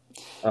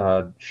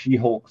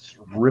She-Hulk's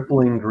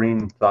rippling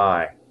green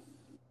thigh.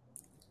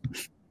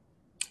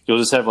 You'll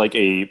just have like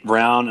a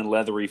brown and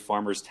leathery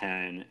farmer's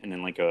tan, and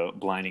then like a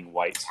blinding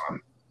white.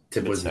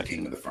 Tip was the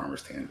king of the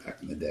farmer's tan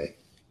back in the day.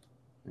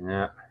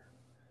 Yeah.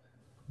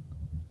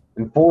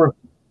 And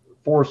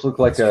Forrest looked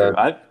like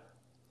I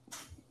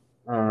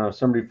don't know,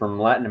 somebody from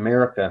Latin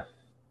America.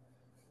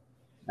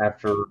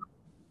 After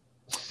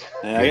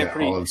I got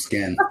pretty olive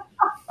skin.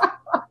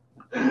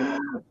 I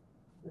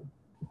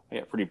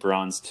got pretty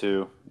bronzed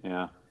too.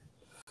 Yeah.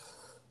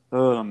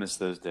 Oh, I miss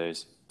those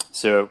days.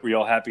 So, were you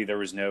all happy there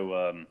was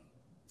no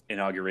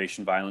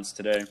inauguration violence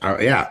today?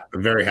 Yeah,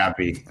 very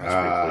happy.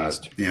 I was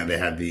pretty pleased. They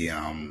had the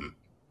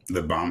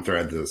bomb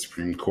threat to the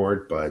Supreme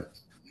Court, but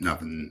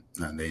nothing.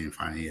 They didn't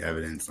find any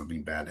evidence.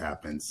 Nothing bad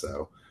happened.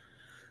 So,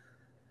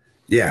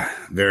 yeah,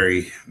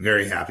 very,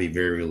 very happy,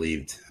 very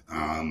relieved.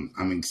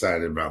 I'm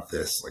excited about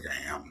this, like I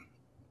am.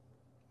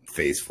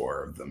 Phase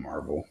 4 of the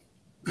Marvel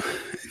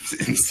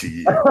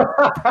MCU.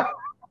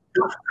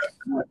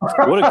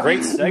 What a great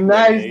segue.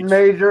 Nice,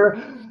 Major.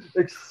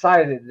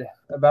 Excited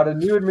about a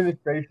new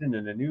administration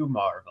and a new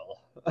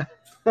Marvel.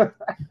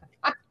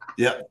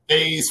 Yeah,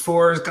 Phase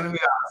 4 is going to be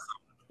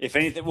awesome. If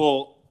anything,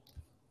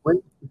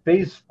 wait,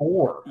 Phase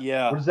 4?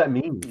 Yeah. What does that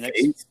mean?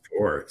 Phase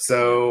 4.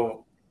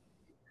 So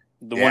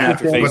the one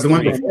after Phase 3. But the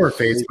one before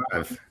Phase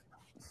 5.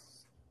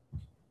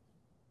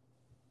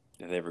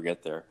 If they ever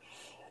get there.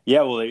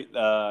 Yeah, well,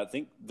 I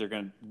think they're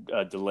going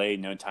to delay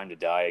No Time to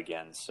Die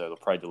again, so they'll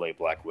probably delay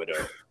Black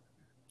Widow.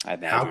 I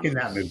imagine. How can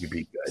that movie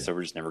be good? So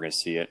we're just never going to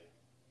see it.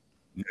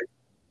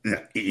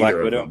 Yeah, Black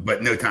Widow,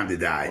 but No Time to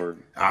Die.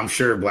 I'm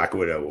sure Black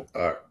Widow.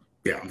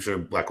 I'm sure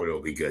Black Widow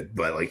will be good.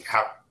 But like,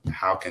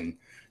 how can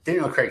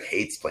Daniel Craig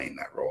hates playing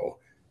that role?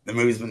 The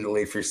movie's been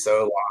delayed for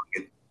so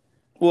long.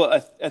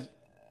 Well,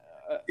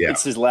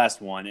 it's his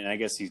last one, and I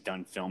guess he's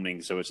done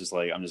filming. So it's just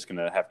like I'm just going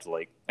to have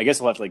to I guess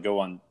I'll have to go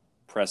on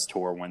press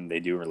tour when they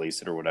do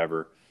release it or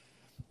whatever.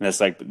 And that's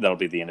that'll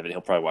be the end of it.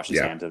 He'll probably wash his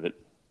hands of it.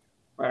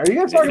 Are you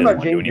guys talking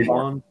about James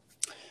Bond?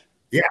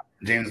 Yeah,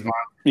 James Bond.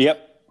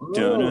 Yep.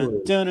 Now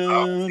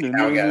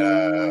we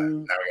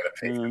gotta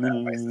pay for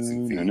that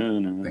licensing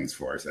fee. Thanks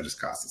for us. That just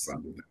cost us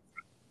something.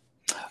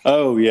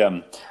 Oh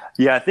yeah,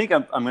 yeah. I think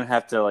I'm gonna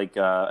have to I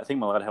think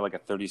I'm allowed to have like a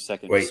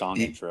 30-second song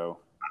intro.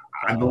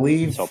 I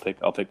believe so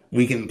I'll pick.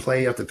 We can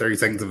play up to 30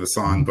 seconds of a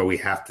song, but we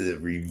have to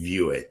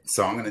review it.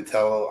 So I'm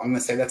gonna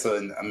say that's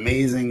an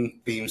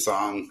amazing theme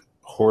song,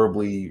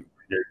 horribly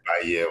rendered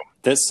by you.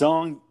 The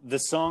song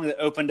that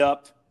opened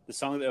up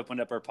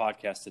our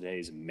podcast today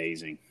is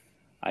amazing.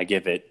 I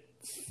give it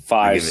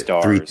 5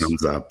 stars. 3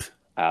 thumbs up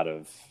out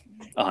of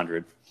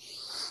 100.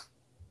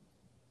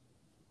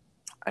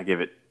 I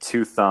give it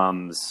 2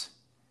 thumbs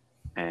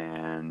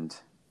and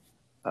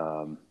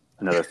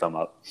another thumb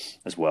up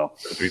as well.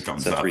 3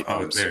 thumbs up. 3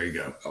 thumbs. Oh, there you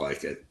go. I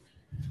like it.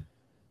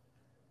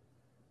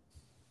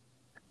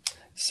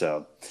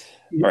 So,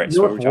 all right.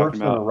 So what we're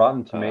talking about, a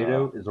rotten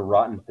tomato is a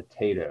rotten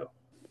potato.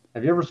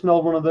 Have you ever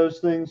smelled one of those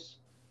things?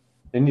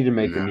 They need to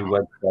make a new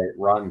website,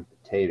 Rotten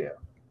Potato.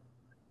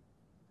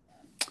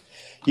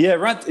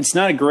 Yeah, it's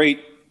not a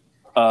great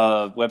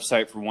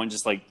website for one.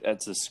 Just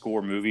to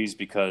score movies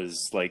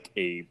because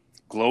a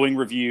glowing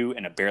review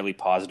and a barely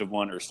positive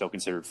one are still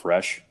considered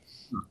fresh.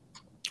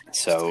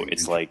 So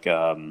it's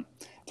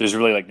there's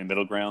really the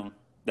middle ground.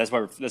 That's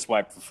why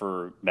I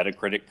prefer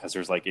Metacritic, because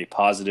there's a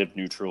positive,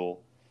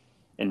 neutral,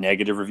 and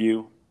negative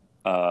review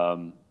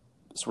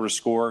sort of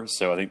score.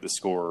 So I think the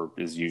score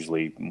is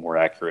usually more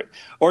accurate,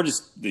 or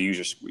just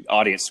the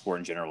audience score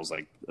in general is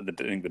I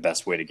think the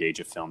best way to gauge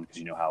a film, because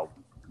you know how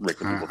people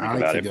think about it. I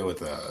like to go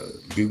with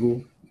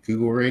Google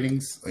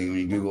ratings. Like when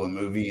you Google a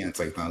movie and it's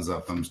thumbs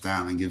up, thumbs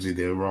down, and gives you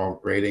the overall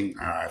rating.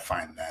 I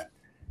find that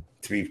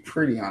to be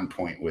pretty on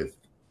point with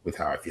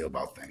how I feel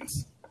about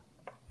things.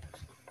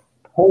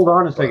 Hold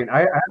on a second. I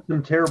have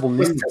some terrible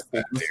news.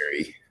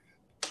 Theory.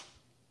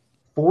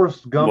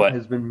 Forrest Gump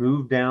has been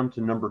moved down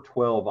to number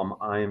 12 on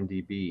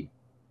IMDb.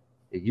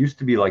 It used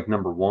to be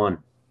number 1.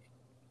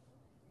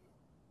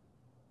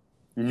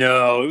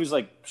 No, it was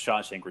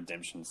Shawshank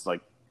Redemption. It's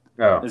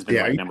it's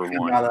been number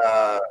 1.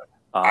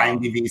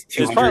 IMDb's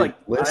 200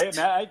 list.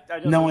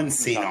 No one's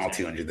seen all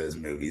 200 of those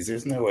movies.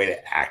 There's no way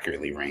to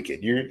accurately rank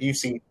it. You've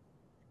seen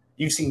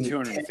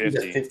 250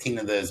 to 15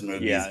 of those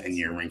movies, and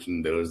you're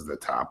ranking those at the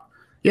top.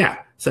 Yeah,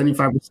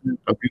 75%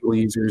 of Google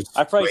users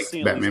I've probably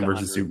seen Batman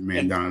versus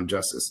Superman: Dawn of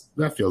Justice.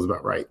 That feels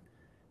about right.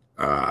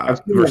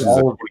 Versus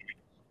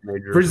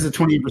a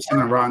 28%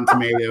 on Rotten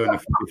Tomato and a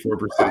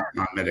 44%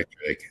 on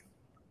Metacritic.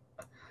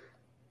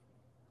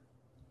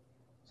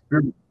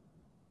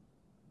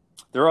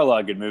 There are a lot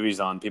of good movies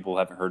on people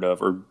haven't heard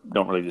of or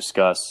don't really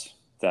discuss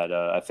that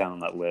I found on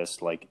that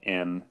list, like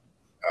M,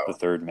 The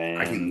Third Man.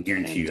 I can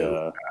guarantee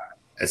you,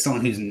 as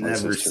someone who's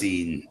never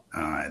seen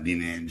the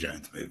Indiana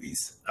Jones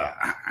movies,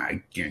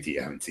 I guarantee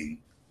you I haven't seen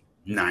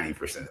 90% of the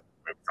movies on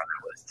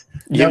that list.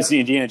 You haven't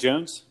seen Indiana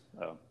Jones?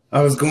 Oh.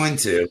 I was going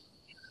to,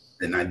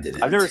 and I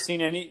didn't. I've never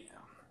seen any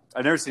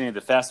of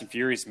the Fast and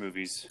Furious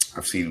movies.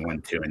 I've seen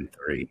 1, 2, and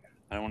 3.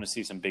 I don't want to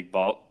see some big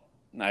bald.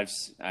 I've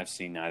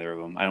seen neither of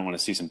them. I don't want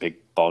to see some big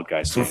bald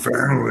guys. So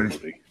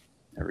Forrest,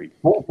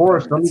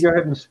 let me go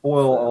ahead and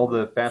spoil all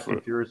the Fast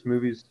and Furious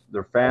movies.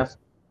 They're fast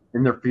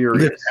and they're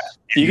furious.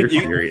 They're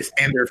furious,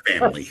 and their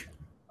family.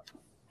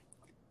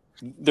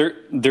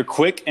 They're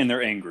quick and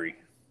they're angry.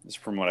 That's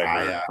from what I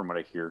heard. From what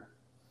I hear.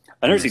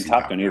 I've never seen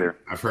Top Gun either.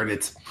 I've heard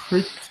it's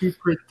pretty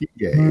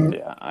gay.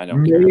 Yeah, I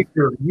don't care.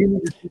 You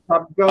need to see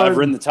Top Gun. I've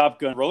ridden the Top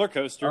Gun roller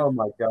coaster. Oh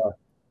my god!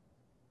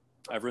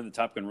 I've ridden the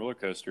Top Gun roller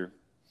coaster.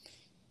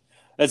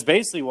 That's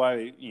basically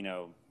why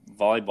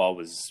volleyball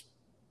was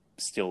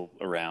still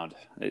around.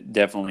 It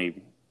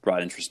definitely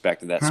brought interest back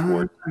to that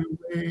sport, or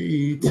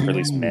at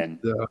least men.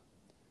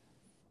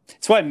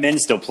 That's why men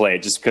still play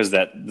it, just because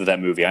that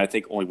movie. I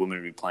think only women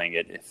would be playing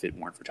it if it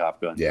weren't for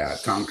Top Gun. Yeah,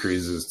 Tom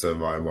Cruise is to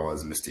volleyball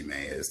as Misty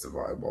May is to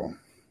volleyball.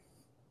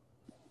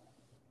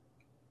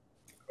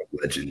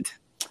 Legend.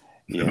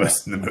 Yeah, the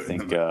most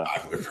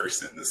popular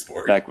person in the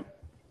sport. Back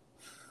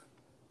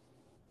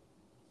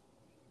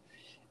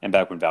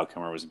when Val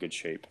Kilmer was in good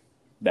shape,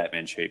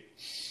 Batman shape.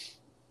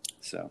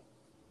 So,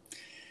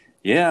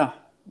 yeah.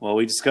 Well,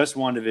 we discussed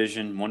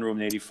WandaVision, Wonder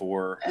Woman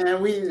 84.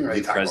 And we didn't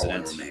really talk about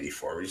Wonder Woman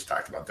 84. We just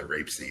talked about the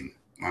rape scene.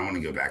 I want to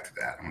go back to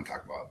that. I want to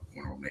talk about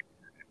Wonder Woman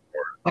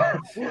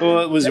 84. Well,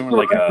 it was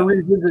more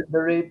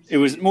it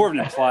was more of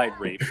an implied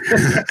rape.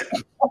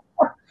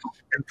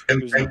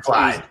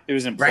 Implied. It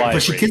was implied. Right,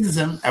 but she kisses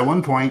him at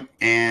one point,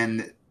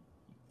 and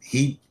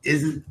he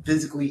isn't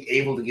physically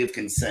able to give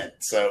consent.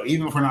 So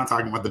even if we're not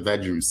talking about the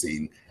bedroom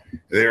scene,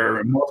 there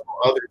are multiple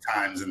other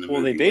times in the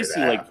movie where that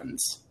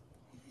happens.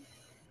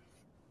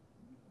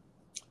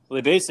 Well,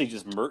 she basically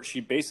just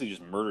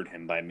murdered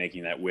him by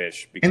making that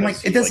wish. Because and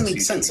it doesn't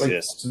make sense.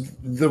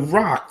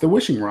 The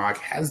wishing rock,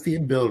 has the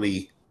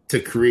ability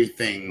to create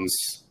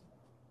things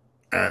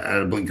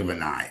at a blink of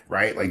an eye,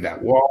 right? Like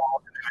that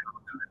wall.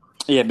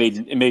 Yeah, it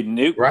made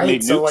nukes. Right.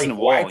 Made so nukes in a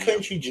wall. Why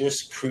couldn't you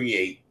just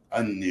create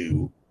a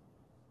new?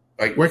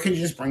 Where can you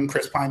just bring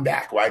Chris Pine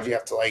back? Why'd you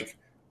have to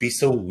be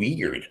so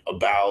weird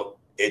about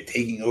it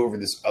taking over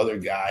this other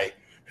guy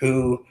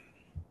who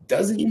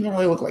doesn't even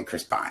really look like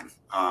Chris Pine?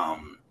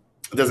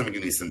 It doesn't make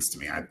any sense to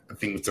me. I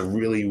think it's a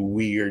really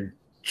weird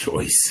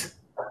choice.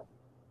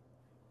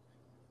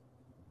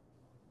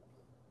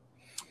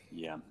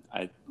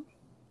 Yeah,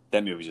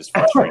 that movie was just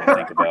frustrating to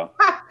think about.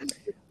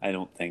 I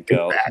don't think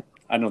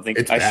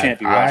I shan't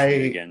be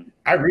watching it again.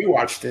 I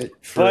rewatched it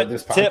for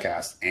this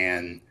podcast,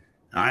 and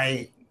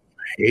I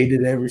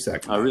hated every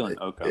second. Oh, really? It.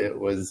 Okay. It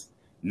was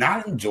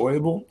not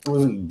enjoyable. It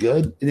wasn't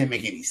good. It didn't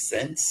make any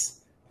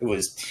sense. It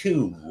was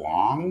too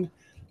long.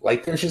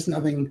 Like, there's just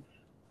nothing.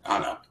 I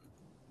don't know.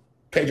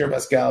 Pedro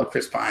Pascal,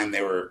 Chris Pine,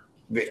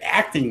 the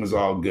acting was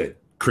all good.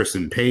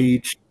 Kristen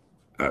Wiig,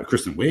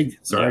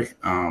 sorry.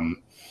 Yeah.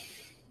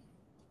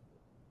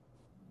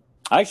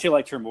 I actually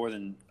liked her more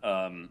than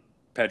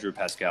Pedro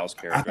Pascal's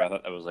character. I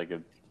thought that was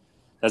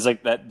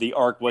that the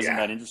arc wasn't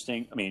that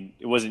interesting. I mean,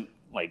 it wasn't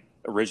like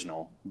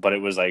original, but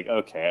it was like,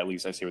 okay, at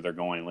least I see where they're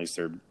going. At least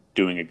they're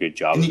doing a good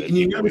job of it.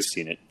 Even though we've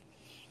seen it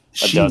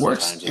she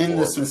works in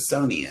the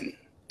Smithsonian,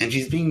 and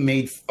she's being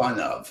made fun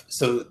of.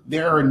 So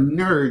there are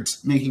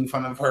nerds making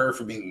fun of her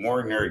for being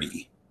more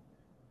nerdy.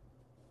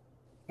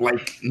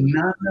 Like,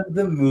 none of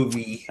the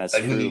movie, that's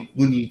like true.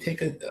 When you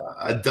take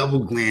a double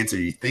glance or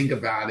you think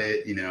about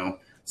it,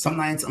 some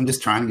nights I'm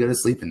just trying to go to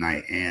sleep at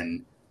night,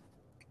 and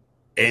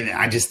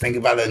I just think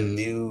about a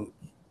new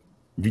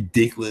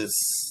ridiculous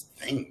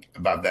thing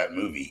about that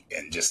movie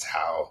and just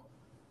how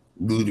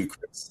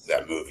ludicrous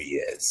that movie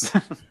is.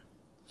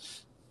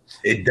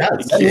 It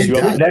does. That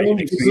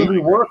means the movie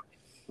worked.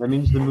 That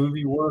means the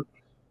movie worked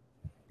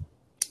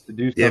to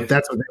do something. If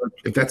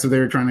that's what they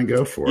were trying to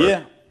go for.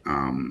 Yeah.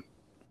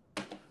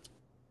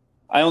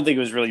 I don't think it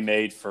was really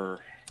made for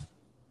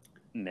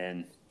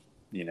men.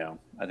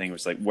 I think it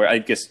was I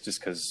guess just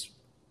because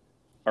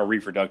our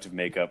reproductive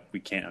makeup, we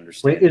can't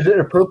understand. Wait, is it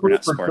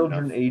appropriate for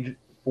children age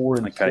 4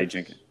 and 6? Patty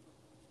Jenkins.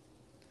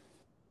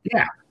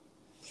 Yeah.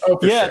 Oh,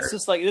 yeah, sure. It's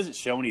just it doesn't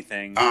show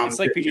anything. It's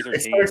like PG-13.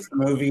 It starts the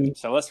movie,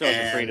 so let's go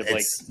afraid of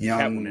young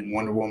Catwoman.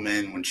 Wonder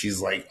Woman when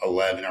she's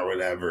 11 or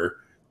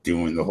whatever,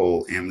 doing the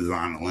whole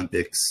Amazon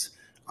Olympics,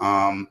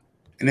 and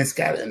it's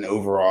got an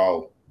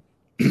overall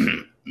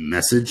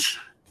message.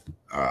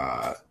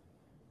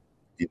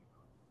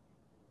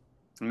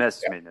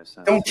 Message made no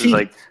sense. Don't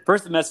cheat.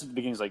 First the message at the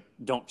beginning is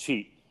don't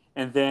cheat,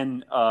 and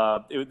then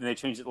they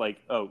changed it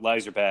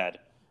lies are bad,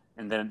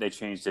 and then they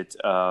changed it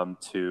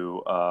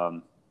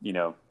to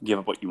give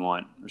up what you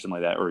want or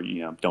something like that, or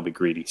don't be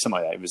greedy,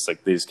 something like that. It was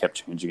they just kept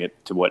changing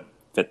it to what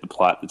fit the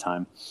plot at the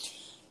time.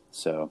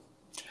 So,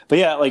 but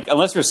yeah,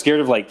 unless you're scared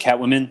of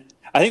Catwoman,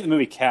 I think the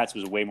movie Cats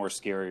was way more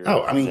scarier.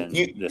 Oh, I mean, than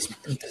this.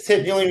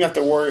 You don't even have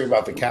to worry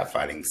about the cat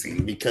fighting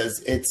scene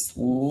because it's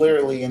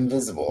literally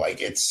invisible.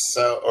 It's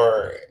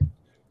or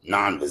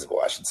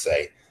non-visible, I should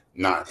say,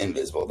 not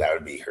invisible. That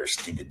would be her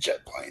stupid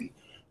jet plane.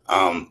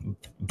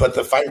 But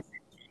the fight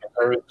between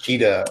her and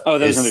Cheetah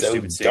is so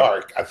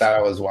dark. I thought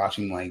I was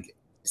watching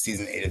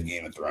season 8 of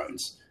Game of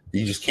Thrones.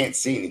 You just can't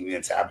see anything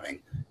that's happening.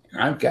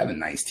 And I've got a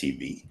nice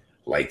TV.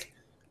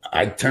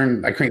 I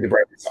cranked the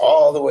brightness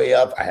all the way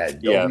up. I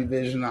had Dolby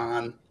Vision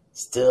on.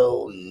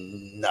 Still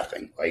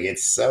nothing.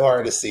 It's so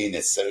hard to see, and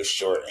it's so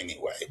short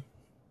anyway.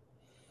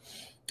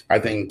 I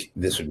think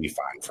this would be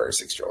fine for a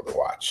 6-year-old to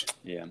watch.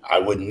 Yeah, I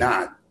would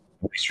not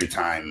waste your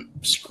time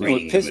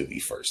screening the movie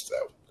first,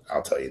 though.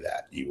 I'll tell you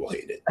that you will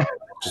hate it.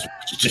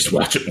 just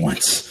watch it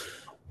once.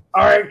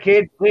 All right,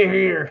 kids, clear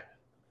here.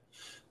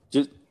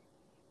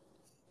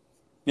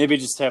 Maybe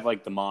just have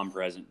the mom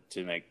present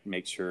to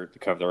make sure to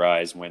cover their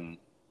eyes when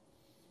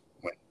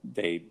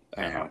they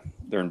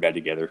they're in bed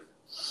together.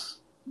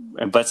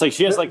 But it's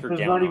she has her gown.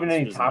 There's not even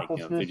any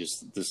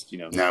toplessness.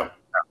 No.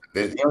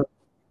 It's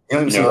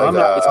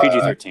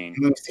PG-13.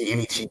 You don't see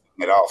any cheating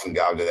at all from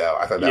Gal Gadot.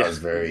 I thought that was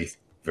very,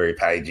 very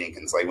Patty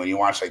Jenkins. When you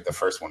watch the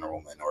first Wonder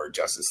Woman or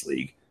Justice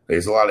League,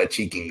 there's a lot of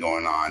cheating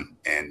going on,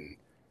 and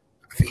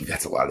I think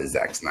that's a lot of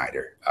Zack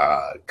Snyder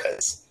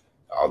because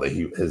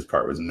his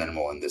part was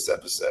minimal in this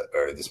episode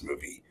or this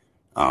movie.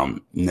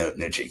 No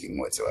cheating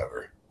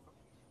whatsoever.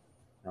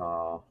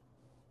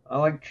 I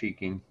like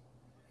cheeking.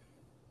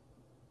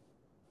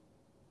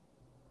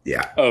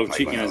 Yeah. Oh,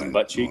 cheeking as in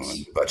butt cheeks?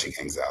 When butt cheek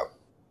hangs out.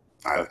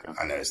 I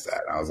noticed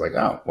that. I was like,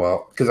 oh,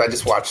 well, because I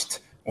just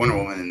watched Wonder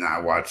Woman and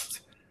I watched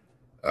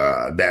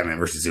Batman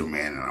vs.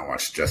 Superman and I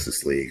watched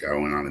Justice League. I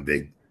went on a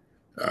big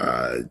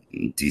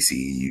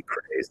DCU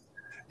craze.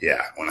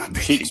 Yeah, went on a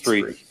big cheek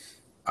spree.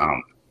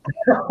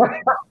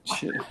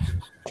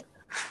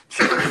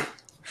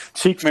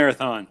 Cheek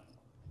marathon.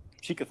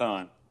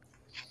 Cheekathon.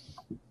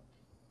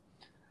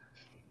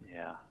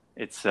 Yeah.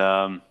 It's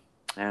I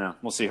don't know.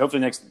 We'll see.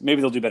 Hopefully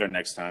maybe they'll do better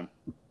next time.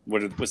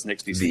 What's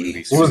next DC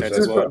movie? Suicide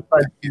Squad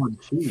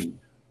 2.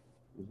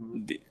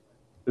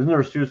 Isn't there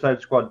a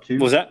Suicide Squad 2?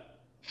 Was that?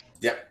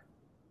 Yeah.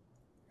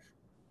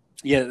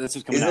 Yeah, that's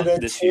what's coming out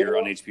this year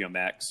on HBO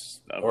Max.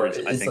 I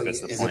think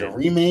that's the plan. Is it a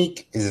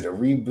remake? Is it a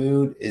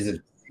reboot? Is it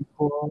a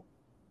sequel?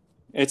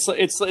 It's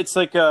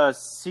like a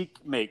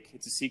make.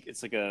 It's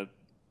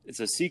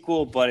a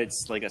sequel, but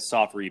it's like a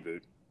soft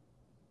reboot.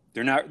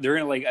 They're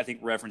gonna I think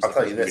reference the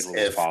first movie as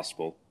little as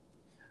possible.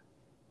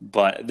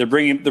 But they're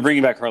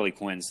bringing back Harley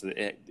Quinn, so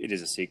it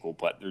is a sequel.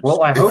 But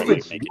I hope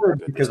it's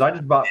good, because I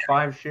just bought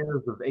 5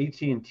 shares of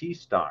AT&T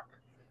stock.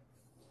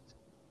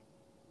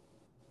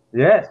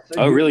 Yes.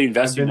 Oh, really I've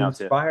investing been now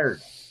too. inspired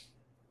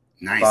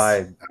Nice.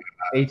 by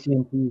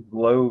AT&T's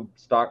low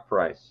stock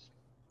price.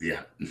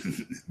 Yeah,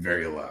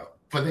 very low,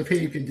 but they pay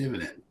you a good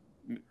dividend.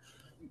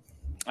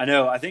 I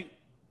know. I think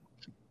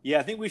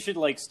we should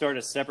like start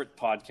a separate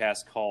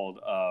podcast called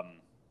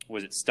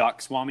was it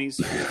Stock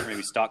Swamis or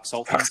maybe Stock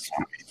Sultans?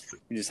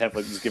 We just have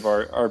just give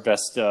our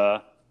best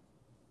stock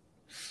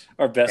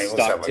have tips.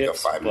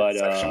 Like a 5-minute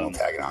section. We'll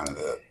tag it on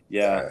to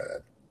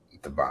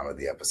the bottom of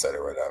the episode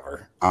or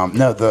whatever.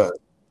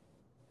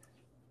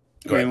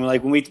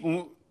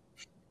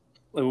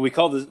 When we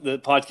call the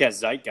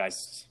podcast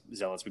Zeitgeist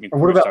Zealots, we can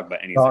talk about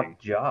anything.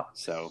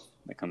 So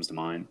that comes to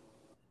mind.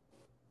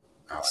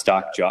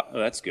 Stock job. Oh,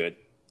 that's good.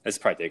 That's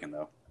probably taken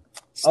though.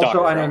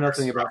 Also, I know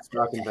nothing about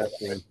stock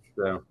investing,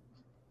 so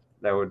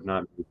that would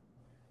not be.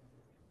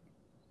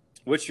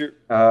 What's your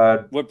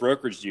what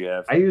brokerage do you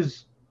have? I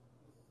use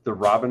the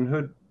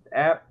Robinhood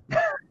app.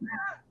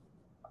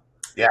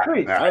 Yeah, I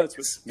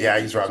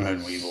use Robinhood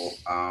and Weevil.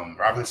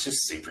 Robinhood's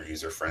just super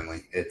user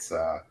friendly. It's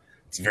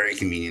very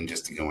convenient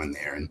just to go in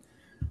there and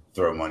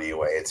throw money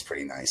away. It's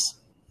pretty nice.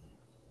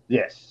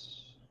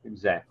 Yes,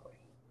 exactly.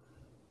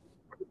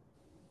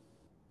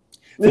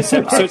 This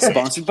episode's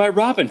sponsored by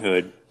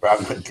Robinhood.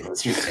 Robinhood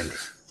gives you candy.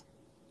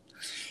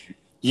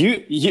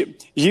 You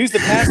use the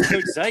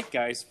passcode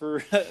Zeitgeist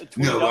for $20.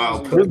 No, I'll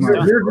put in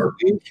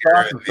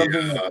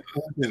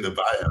the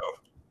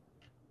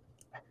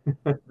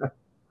bio.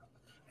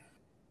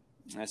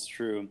 That's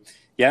true.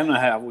 Yeah, I don't know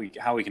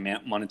how we can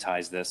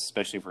monetize this,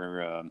 especially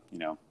for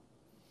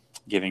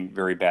giving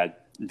very bad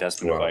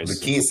investment advice.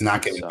 The key is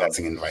not getting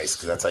investing advice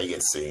because that's how you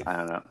get sued. I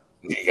don't know.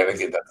 You gotta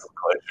get that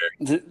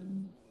disclosure.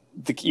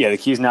 The key is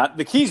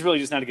really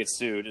just not to get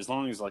sued, as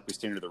long as we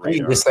stay under the radar.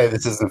 You just say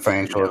this isn't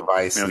financial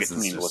advice. We don't get too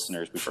many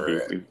listeners. For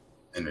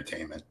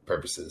entertainment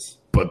purposes.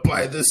 But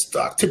buy this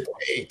stock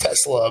today,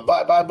 Tesla.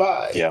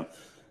 Buy. Yeah.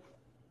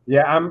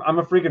 Yeah, I'm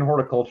a freaking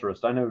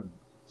horticulturist. I know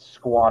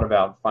squat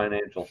about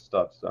financial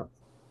stuff. So.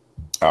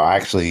 Oh,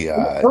 actually,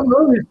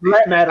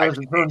 that matters.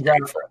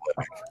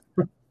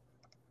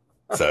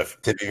 So if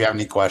you have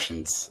any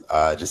questions,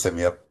 just hit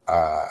me up.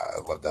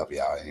 I'd love to help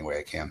you out any way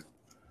I can.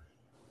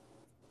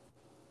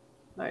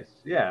 Nice.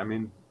 Yeah, I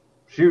mean,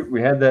 shoot,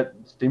 we had that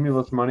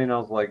stimulus money, and I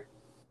was like,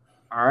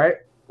 all right,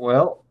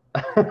 well,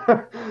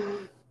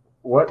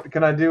 what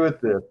can I do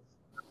with this?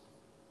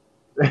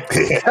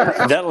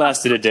 That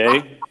lasted a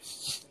day.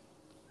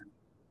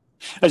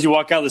 As you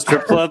walk out of the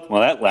strip club,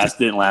 well, that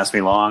didn't last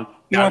me long.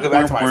 Now I'll go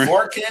back to my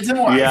 4 kids and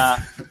wife.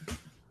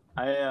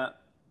 Yeah.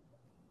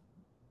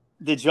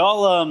 Did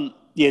y'all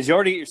did you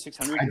already get your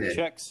 600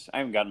 checks? I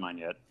haven't gotten mine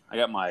yet. I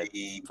got my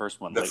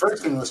first one. The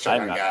first stimulus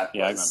check I got I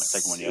got my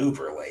second one yet.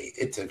 Super late.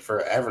 It took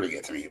forever to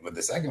get to me, but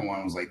the second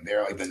one was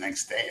there the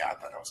next day. I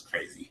thought it was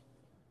crazy.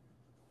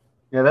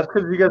 Yeah, that's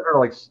because you guys are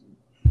like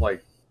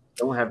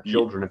don't have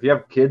children. If you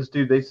have kids,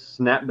 dude, they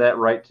snap that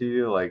right to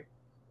you.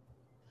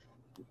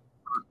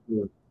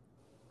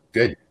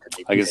 Good.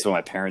 I guess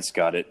my parents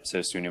got it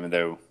so soon, even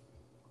though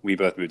we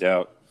both moved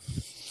out.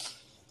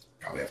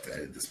 Probably have to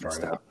edit this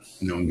part out.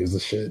 No one gives a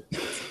shit.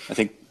 I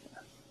think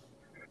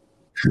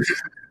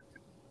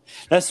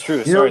that's true.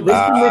 They should make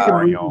a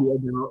movie about,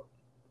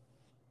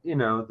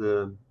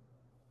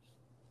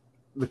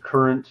 the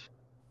current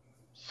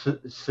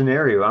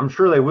scenario. I'm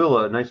sure they will.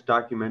 A nice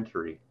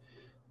documentary,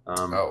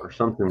 or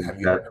something like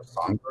that. Heard of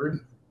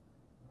Songbird?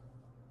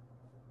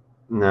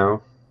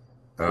 No.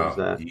 What's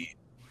that?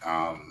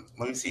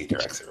 Let me see if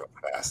directs it real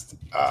fast.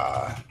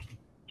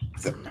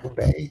 Is it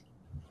Bay?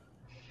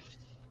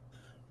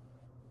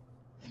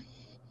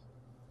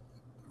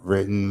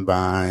 Written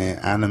by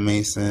Adam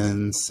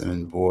Mason,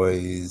 Simon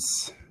Boys,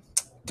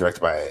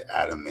 directed by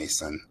Adam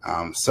Mason.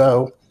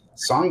 So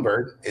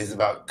Songbird is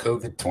about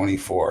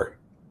COVID-24.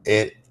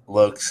 It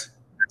looks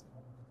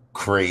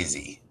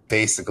crazy.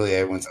 Basically,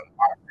 everyone's in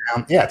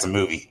lockdown. Yeah, it's a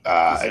movie.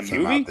 It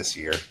came out this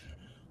year,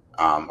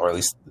 or at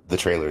least the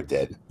trailer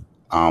did.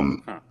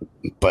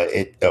 But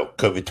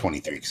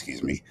COVID-23,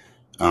 excuse me.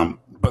 But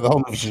the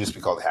whole movie should just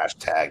be called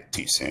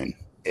 #Too Soon.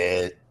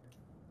 It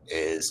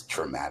is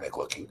dramatic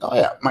looking. Oh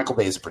yeah, Michael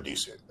Bay is a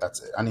producer.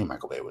 That's it. I knew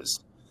Michael Bay was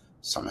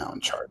somehow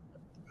in charge.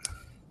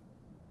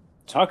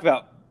 Talk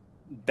about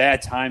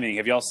bad timing.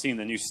 Have y'all seen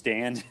the new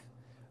Stand?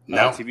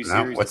 No, TV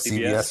series. What's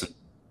CBS?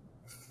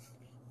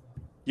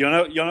 You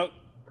don't know?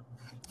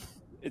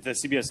 It's the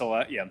CBS.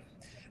 You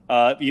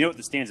know what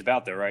the Stand's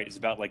about, though, right? It's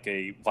about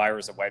a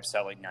virus that wipes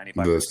out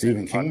 95%. The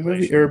Stephen King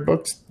movie or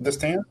books, The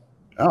Stand?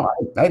 Oh,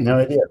 I had no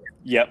idea.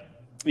 Yep.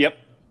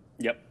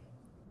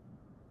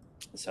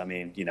 So, I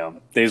mean,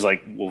 there's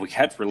we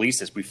had to release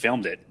this. We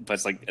filmed it, but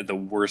it's at the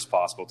worst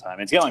possible time.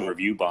 It's got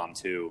review bomb,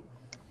 too.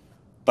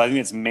 But I think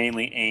it's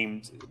mainly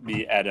aimed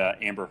at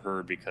Amber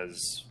Heard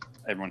because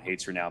everyone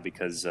hates her now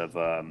because of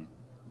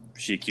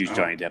she accused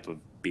Johnny Depp of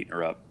beating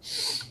her up.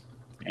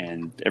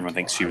 And everyone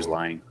thinks she was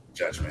lying.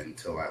 Judgment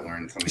until I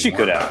learned something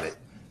more about it.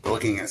 But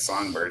looking at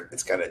Songbird,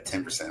 it's got a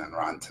 10% on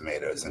Rotten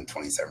Tomatoes and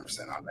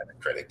 27% on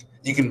Metacritic.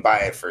 You can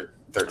buy it for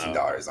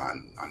 $13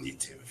 on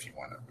YouTube if you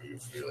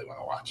really want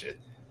to watch it.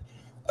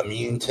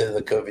 immune to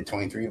the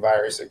COVID-23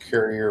 virus, a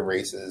courier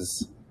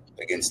races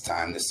against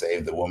time to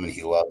save the woman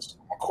he loves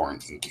from a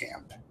quarantine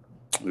camp.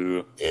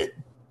 Ooh. It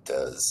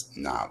does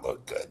not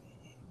look good.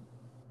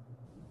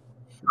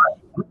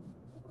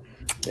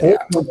 Yeah.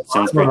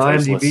 Sounds pretty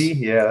tasteless. IMDb.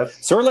 Yeah,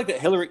 that's sort of like that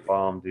Hillary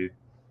bomb, dude.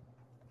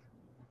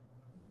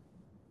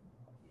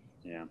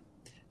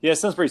 Yeah, it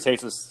sounds pretty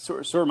tasteless. Sort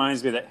of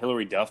reminds me of that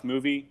Hillary Duff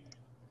movie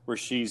where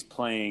she's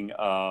playing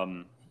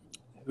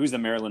who's the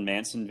Marilyn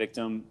Manson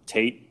victim?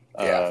 Tate.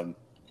 The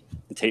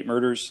Tate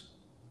murders.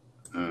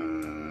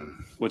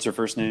 What's her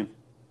first name?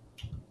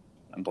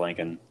 I'm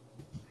blanking.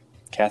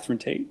 Catherine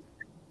Tate.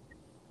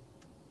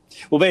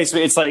 Well,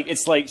 basically,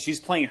 it's like she's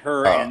playing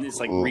her, and it's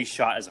like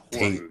reshot as a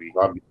horror movie.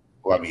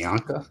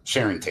 LaBianca?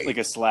 Sharon Tate. Like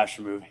a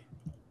slasher movie.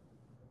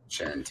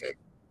 Sharon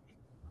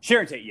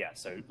Tate, yeah.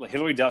 So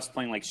Hillary Duff's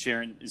playing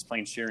Sharon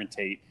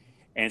Tate,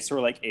 and it's sort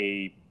of like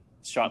a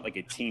shot like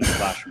a teen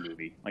slasher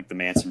movie, like the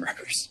Manson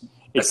murders.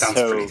 It sounds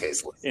pretty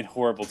tasteless. In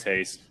horrible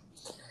taste.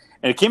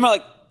 And it came out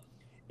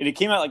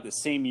like the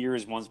same year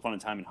as Once Upon a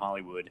Time in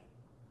Hollywood,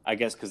 I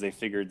guess, because they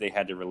figured they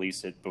had to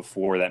release it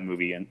before that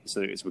movie, and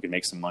so we could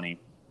make some money.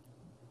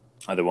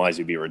 Otherwise,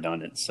 it'd be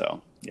redundant.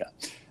 So yeah,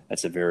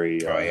 that's a very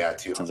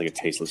sounds like a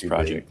tasteless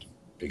project.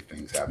 Big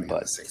things happening in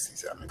the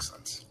 '60s. That makes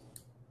sense.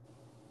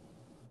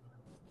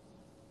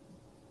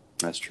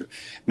 That's true.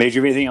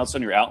 Major, have anything else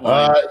on your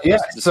outline?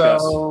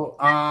 So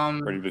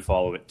ready to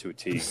follow it to a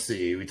T. Let's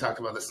see. We talked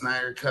about the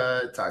Snyder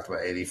Cut, talked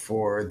about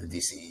 84, the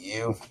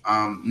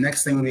DCEU.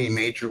 Next thing would be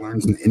Major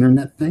learns an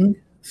internet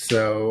thing.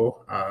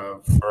 So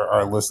for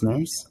our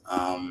listeners,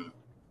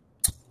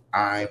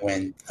 I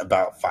went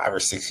about 5 or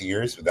 6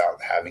 years without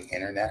having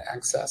internet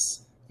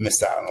access.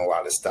 Missed out on a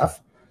lot of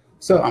stuff.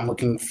 So I'm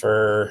looking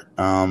for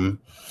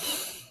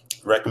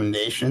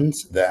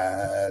recommendations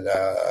that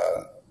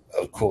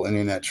of cool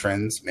internet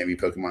trends, maybe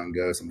Pokemon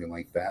Go, something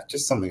like that.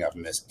 Just something I've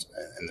missed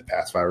in the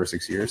past 5 or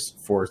 6 years.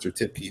 Forrest or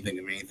Tip, can you think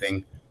of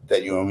anything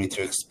that you want me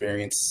to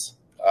experience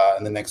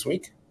in the next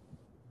week?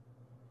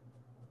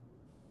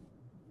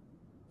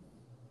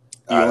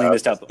 You only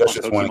missed out on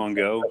Pokemon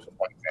Go.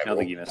 I don't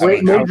think you missed out.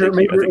 I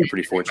think you're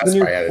pretty fortunate.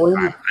 I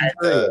had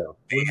to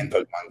ban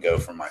Pokemon Go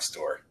from my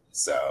store.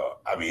 So,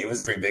 I mean, it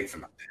was pretty big for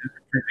my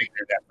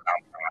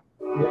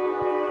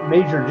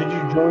Major, did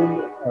you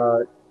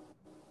join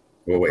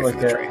we'll wait for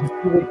the train.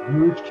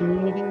 Huge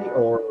community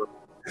or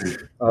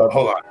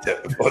hold on,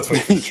 Tip. Let's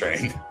wait for the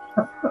train.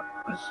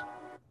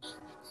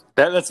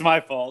 That's my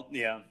fault.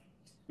 Yeah,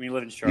 when you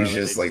live in Charlotte, you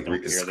just like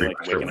scream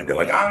at your window,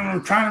 like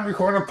I'm trying to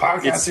record a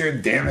podcast here.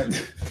 Damn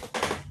it!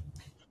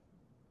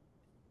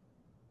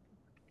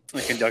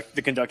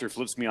 The conductor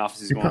flips me off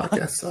as he's going.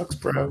 Podcast sucks,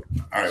 bro. All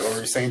right, what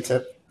were you saying,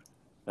 Tip?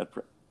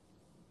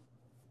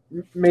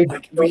 Maybe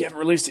we haven't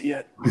released it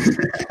yet.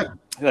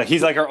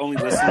 He's like our only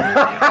listener.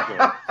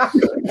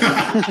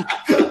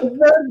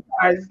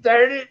 I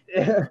started.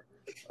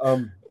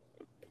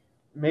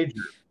 Major,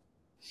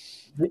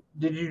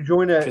 did you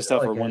join a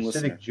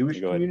Hasidic Jewish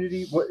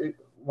community?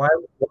 Why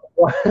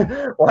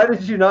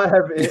did you not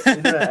have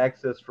internet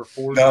access for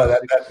 4 years? No,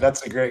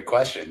 that's a great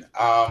question.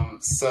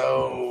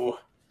 So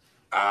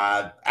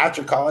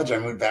after college, I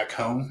moved back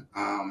home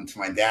to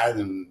my dad,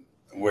 and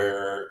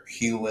where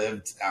he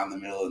lived out in the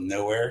middle of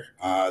nowhere.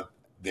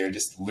 There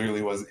just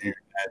literally wasn't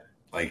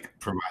internet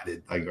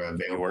provided,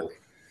 available.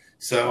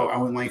 So I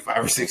went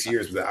 5 or 6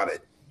 years without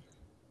it.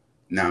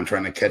 Now I'm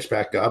trying to catch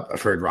back up.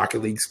 I've heard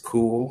Rocket League's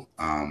cool.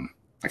 I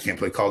can't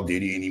play Call of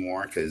Duty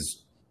anymore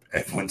because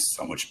everyone's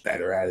so much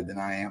better at it than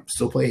I am.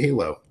 Still play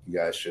Halo. You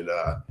guys should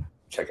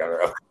check out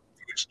our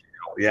Twitch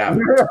channel. Yeah.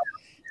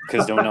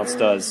 Because no one else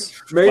does.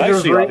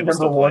 Major's ranked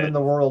number 1 in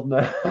the world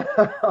now.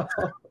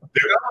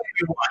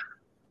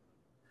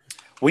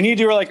 We need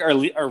to do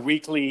our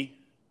weekly.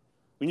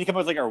 We need to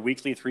come up with our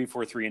weekly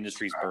 343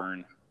 Industries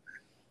burn.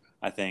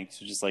 I think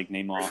so. Just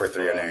name off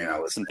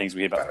some things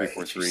we hit about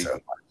 343. So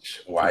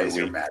much. Why is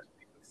your match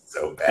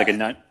so bad? Like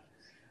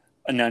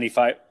a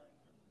 95.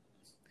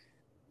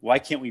 Why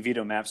can't we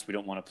veto maps we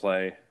don't want to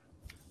play?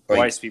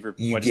 Why is Fever?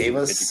 You gave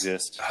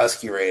us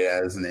Husky Raid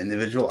as an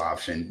individual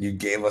option. You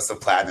gave us a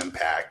Platinum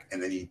Pack,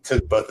 and then you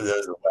took both of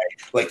those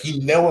away.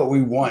 You know what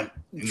we want.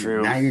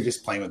 True. Now you're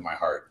just playing with my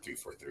heart,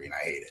 343, and I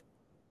hate it.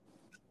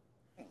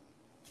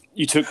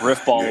 You took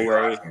Rift Ball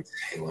away.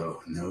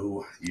 Halo,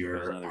 no,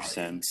 you're another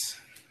sense.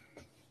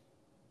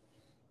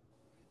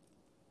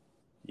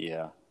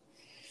 Yeah,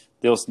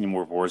 they also need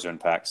more Warzone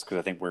packs because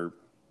I think we're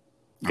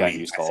got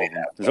used to all of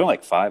them. There's only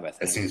 5, I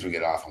think. As soon as we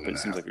get off, it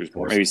seems like there's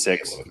more, maybe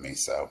 6. With me,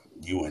 so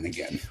you win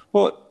again.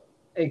 Well,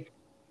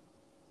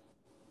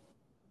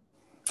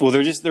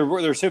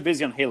 they're so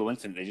busy on Halo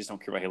Infinite, they just don't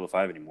care about Halo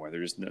 5 anymore.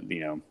 They're just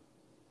and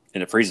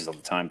it freezes all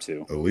the time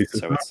too. At least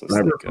so it's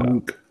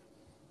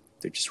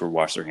they just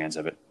wash their hands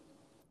of it.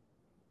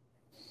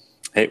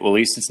 Hey, well, at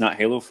least it's not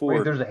Halo 4.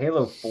 Wait, there's a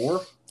Halo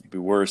 4? It'd be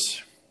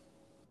worse.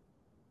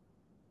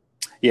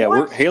 Yeah,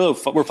 we're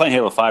playing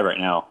Halo 5 right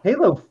now.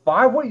 Halo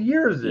 5? What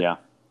year is it? Yeah.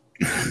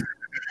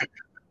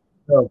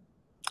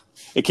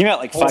 It came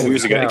out 5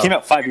 years ago. It came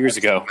out 5 years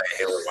ago.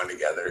 Halo 1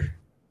 together.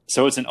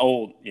 So it's an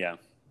old, yeah.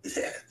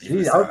 Yeah.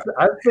 Jeez,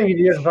 I was thinking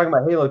you guys were talking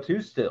about Halo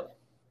 2 still.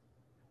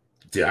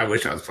 Dude, I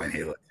wish I was playing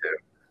Halo 2.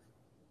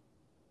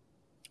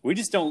 We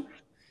just don't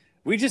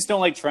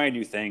like trying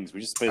new things.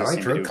 We just play the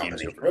same video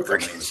games over Rogue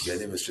Company was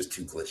good. It was just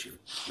too glitchy,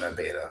 that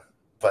beta.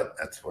 But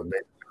that's what beta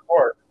is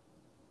for.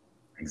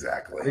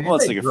 Exactly. Well,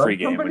 it's like a free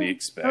game. What do you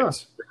expect? Huh.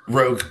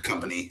 Rogue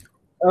Company.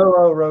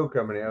 Oh, Rogue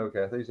Company.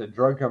 Okay. I thought you said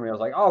drug company. I was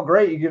like, oh,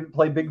 great. You get to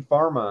play Big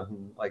Pharma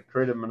and like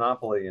create a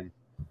monopoly and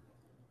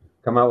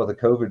come out with a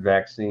COVID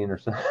vaccine or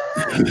something.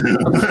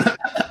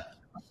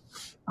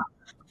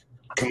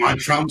 Come on,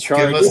 Trump.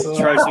 Charge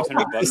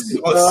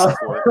 $600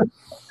 for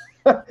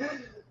it.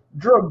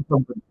 Drug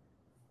company.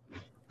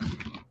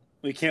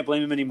 We can't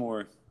blame him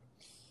anymore.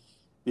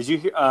 Did you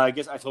hear? I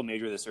guess I told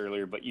Major this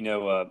earlier, but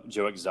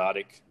Joe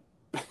Exotic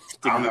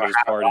didn't have his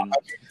pardon.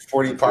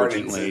 40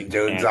 pardons.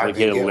 Joe Exotic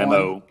get a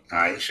limo.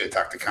 You should have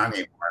talked to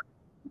Kanye more.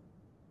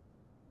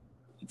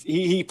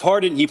 He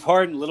pardoned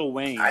Lil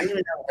Wayne. I didn't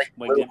know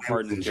Wayne didn't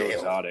pardon Joe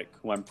Exotic,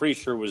 who I'm pretty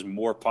sure was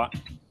more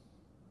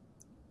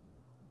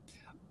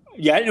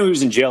Yeah, I didn't know he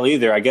was in jail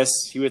either. I guess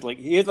he had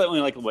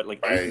only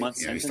 8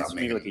 months sentence,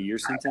 maybe like a year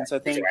sentence, I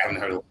think. I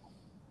haven't heard of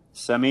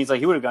So I mean, it's like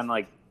he would have gotten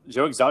like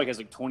Joe Exotic has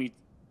like 20.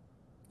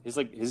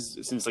 His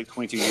since like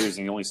 22 years,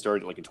 and he only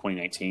started like in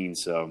 2019.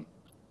 So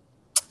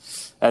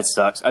that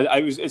sucks.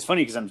 It's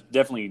funny because I'm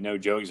definitely know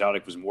Joe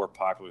Exotic was more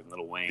popular than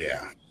Lil Wayne.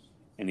 Yeah.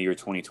 In the year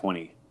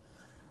 2020.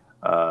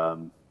 I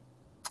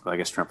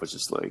guess Trump was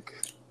just like,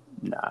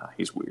 nah,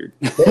 he's weird.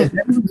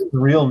 That was his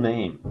real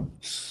name.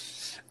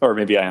 Or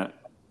maybe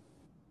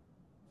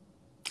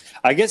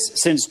I guess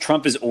since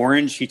Trump is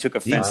orange, he took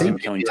offense to him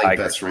killing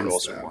tigers who were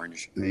also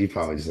orange. He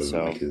probably just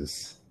doesn't like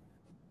his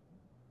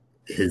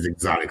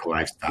exotic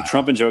lifestyle.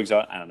 Trump and Joe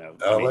Exotic, I don't know.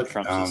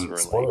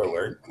 Spoiler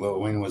alert, Lil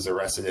Wayne was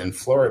arrested in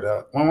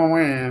Florida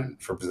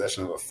for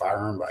possession of a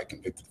firearm by a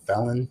convicted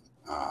felon.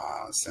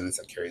 Sentence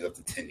that carries up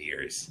to 10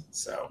 years.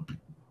 So,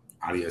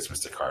 adios,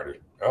 Mr. Carter.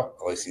 Oh,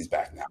 at least he's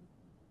back now.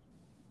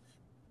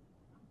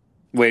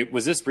 Wait,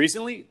 was this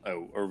recently?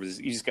 Oh, or was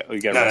you got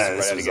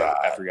arrested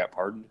after he got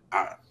pardoned?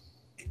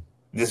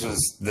 This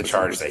was the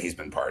charge that he's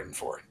been pardoned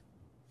for.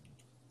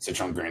 So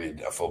Trump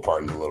granted a full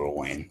pardon to Lil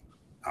Wayne,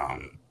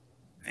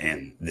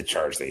 and the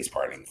charge that he's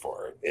pardoning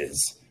for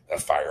is a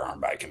firearm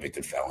by a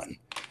convicted felon.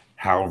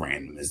 How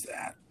random is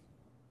that?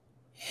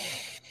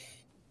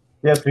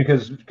 Yes,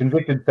 because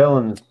convicted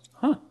felons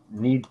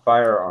need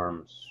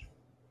firearms.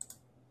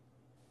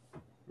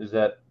 Is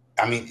that?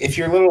 I mean, if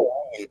you're Lil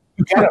Wayne,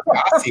 you got a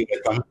posse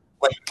with them.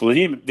 They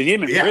need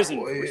him in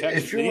prison.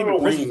 If you're Lil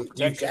Wayne,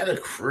 you've got a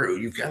crew,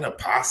 you've got a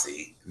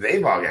posse.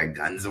 They've all got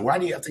guns. Why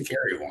do you have to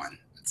carry one?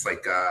 It's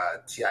like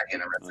T.I.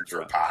 getting arrested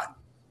for a pot.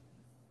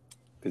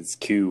 It's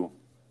Q.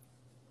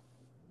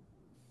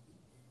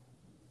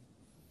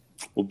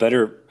 Well,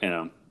 better, I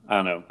don't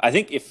know. I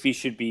think if he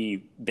should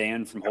be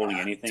banned from holding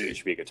anything, it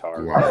should be a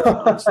guitar.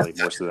 Wow. Honestly,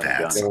 most of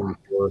them guns.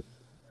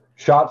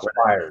 Shots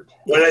fired.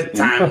 What a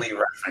timely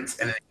reference.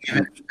 And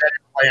better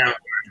play on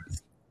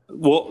words.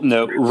 Well,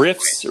 no,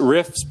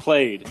 riffs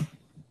played,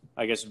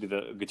 I guess would be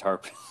the guitar.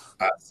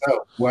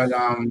 So what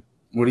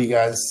do you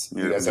guys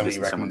have any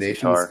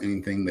recommendations?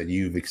 Anything that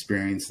you've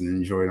experienced and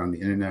enjoyed on the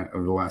internet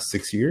over the last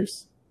 6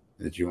 years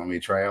that you want me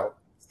to try out?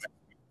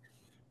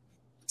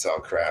 It's all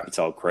crap. It's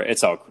all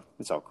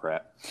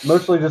crap.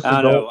 Mostly just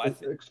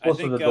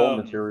explicit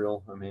adult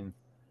material. I mean,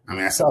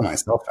 I saw my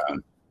cell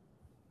phone.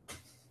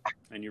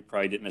 And you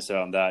probably didn't miss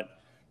out on that.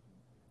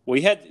 Well,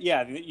 you had,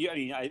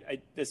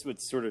 that's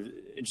what's sort of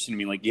interesting to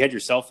me. Like, you had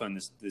your cell phone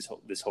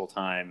this whole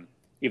time,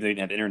 even though you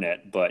didn't have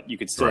internet, but you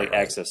could still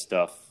access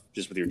stuff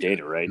just with your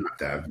data, right?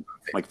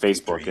 Like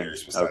Facebook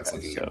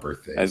and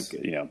birthdays.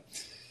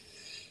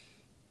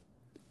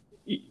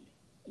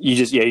 You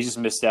just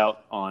missed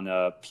out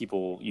on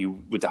people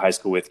you went to high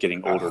school with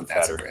getting older and fatter.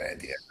 That's a great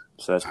idea.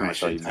 So that's pretty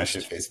much all you missed. I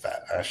should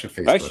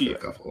Facebook a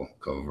couple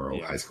of our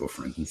old high school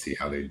friends and see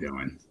how they're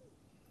doing.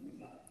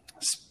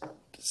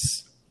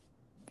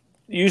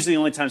 Usually, the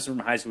only time someone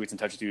from high school gets in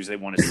touch with you is they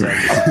want to sell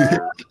you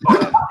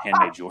their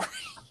handmade jewelry.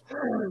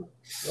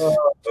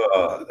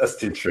 That's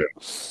too true.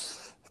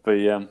 But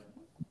yeah,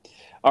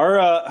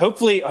 our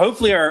hopefully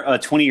our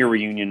 20-year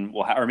reunion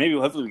will, or maybe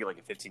hopefully we get like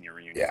a 15-year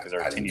reunion because our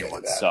 10-year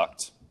one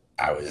sucked.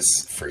 I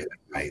was free that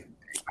night.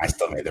 I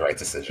still made the right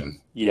decision.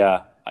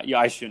 Yeah,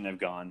 I shouldn't have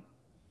gone.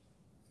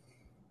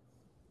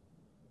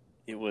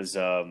 It was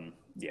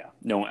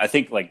no, I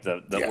think like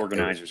the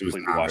organizers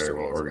completely washed their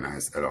hands.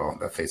 Organized at all.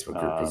 That Facebook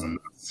group wasn't.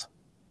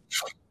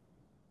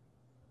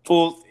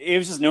 Well, it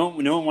was just no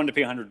one wanted to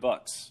pay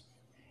 $100,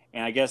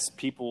 and I guess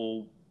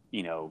people,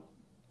 who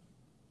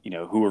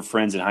were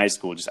friends in high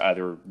school just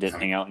either didn't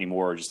hang out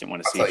anymore, or just didn't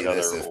want to see each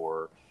other,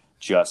 or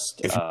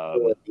just if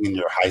in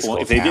your high school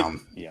if they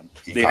town,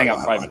 they hang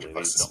out privately.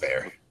 They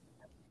spare.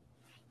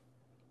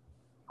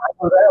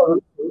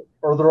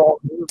 Or they're all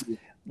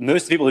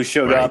most people who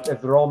showed up if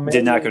they're all married,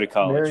 did not go to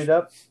college. Married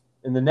up.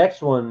 In the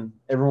next one,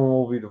 everyone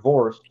will be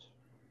divorced.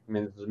 I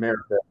mean, this is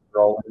America.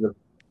 They're all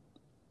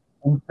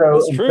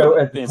That's true. So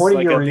at the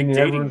 20-year like reunion,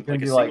 everyone's going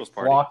to be like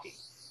flocking.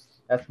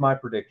 That's my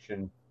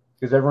prediction.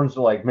 because everyone's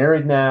like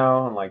married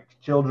now and like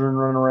children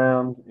run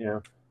around, you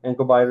know,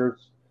 ankle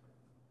biters.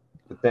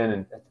 But then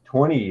at the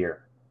 20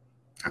 year,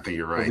 I think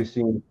you're right.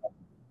 We'll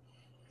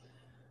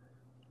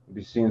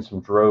be seeing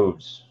some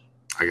droves.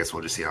 I guess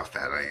we'll just see how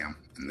fat I am,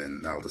 and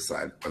then I'll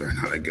decide whether or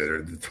not I go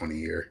to the 20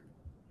 year.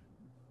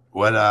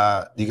 What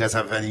do you guys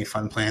have any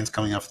fun plans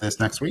coming up for this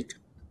next week?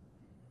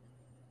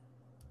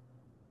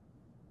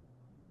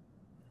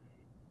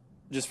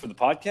 Just for the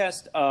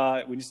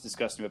podcast, we just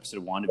discussed a new episode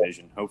of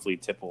WandaVision. Hopefully,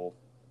 Tip will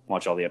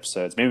watch all the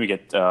episodes. Maybe we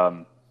get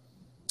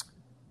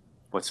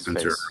what's his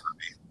face,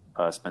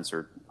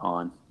 Spencer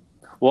on.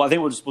 Well, I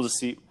think we'll just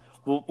see.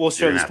 We'll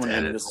share this one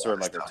in. This is sort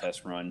of like our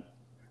test run,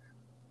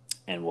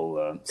 and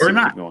we'll see or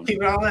not going.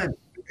 Keep it all in.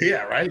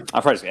 Yeah, right.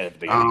 I'll probably just edit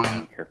the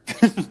beginning here.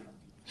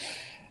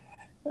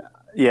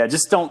 Yeah,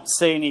 just don't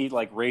say any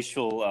like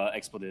racial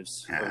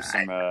expletives or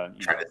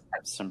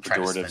some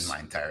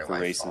pejoratives for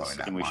races,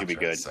 and we should be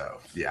good. So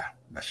yeah,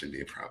 that shouldn't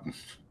be a problem.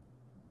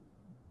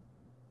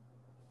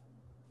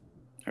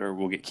 Or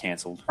we'll get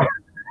canceled.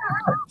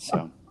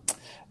 So,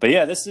 but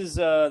yeah, this was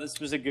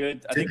a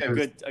good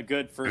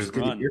first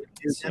run.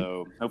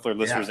 So hopefully our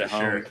listeners at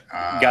home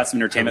got some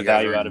entertainment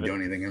value out of it.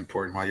 Doing anything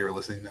important while you were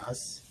listening to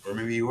us, or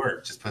maybe you were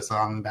just put it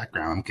on in the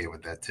background. I'm okay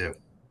with that too.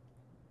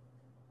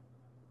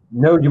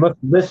 No, you must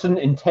listen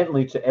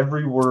intently to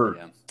every word.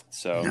 Yeah.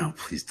 So no,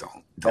 please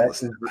don't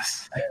listen to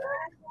us.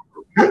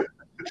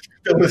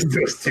 Don't listen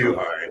to us too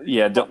hard.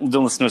 Yeah, don't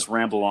listen to us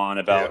ramble on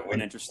about an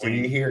interesting.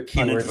 When you hear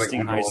keywords like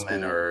Wonder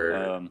Woman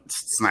or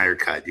Snyder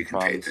Cut, you can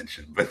pay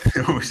attention. But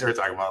then when we start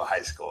talking about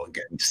high school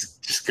again,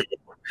 just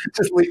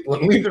leave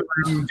the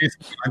room.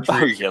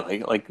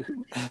 Like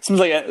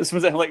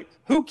someone's like,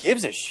 who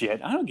gives a shit?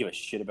 I don't give a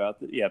shit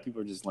about that. Yeah,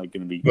 people are just like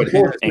going to be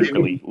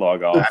angrily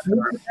log off.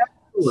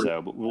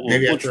 So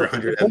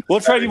we'll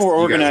try to be more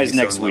organized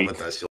next week.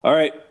 All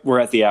right, we're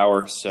at the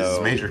hour. So this is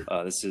Major.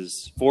 This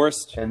is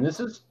Forrest. And this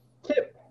is Tip.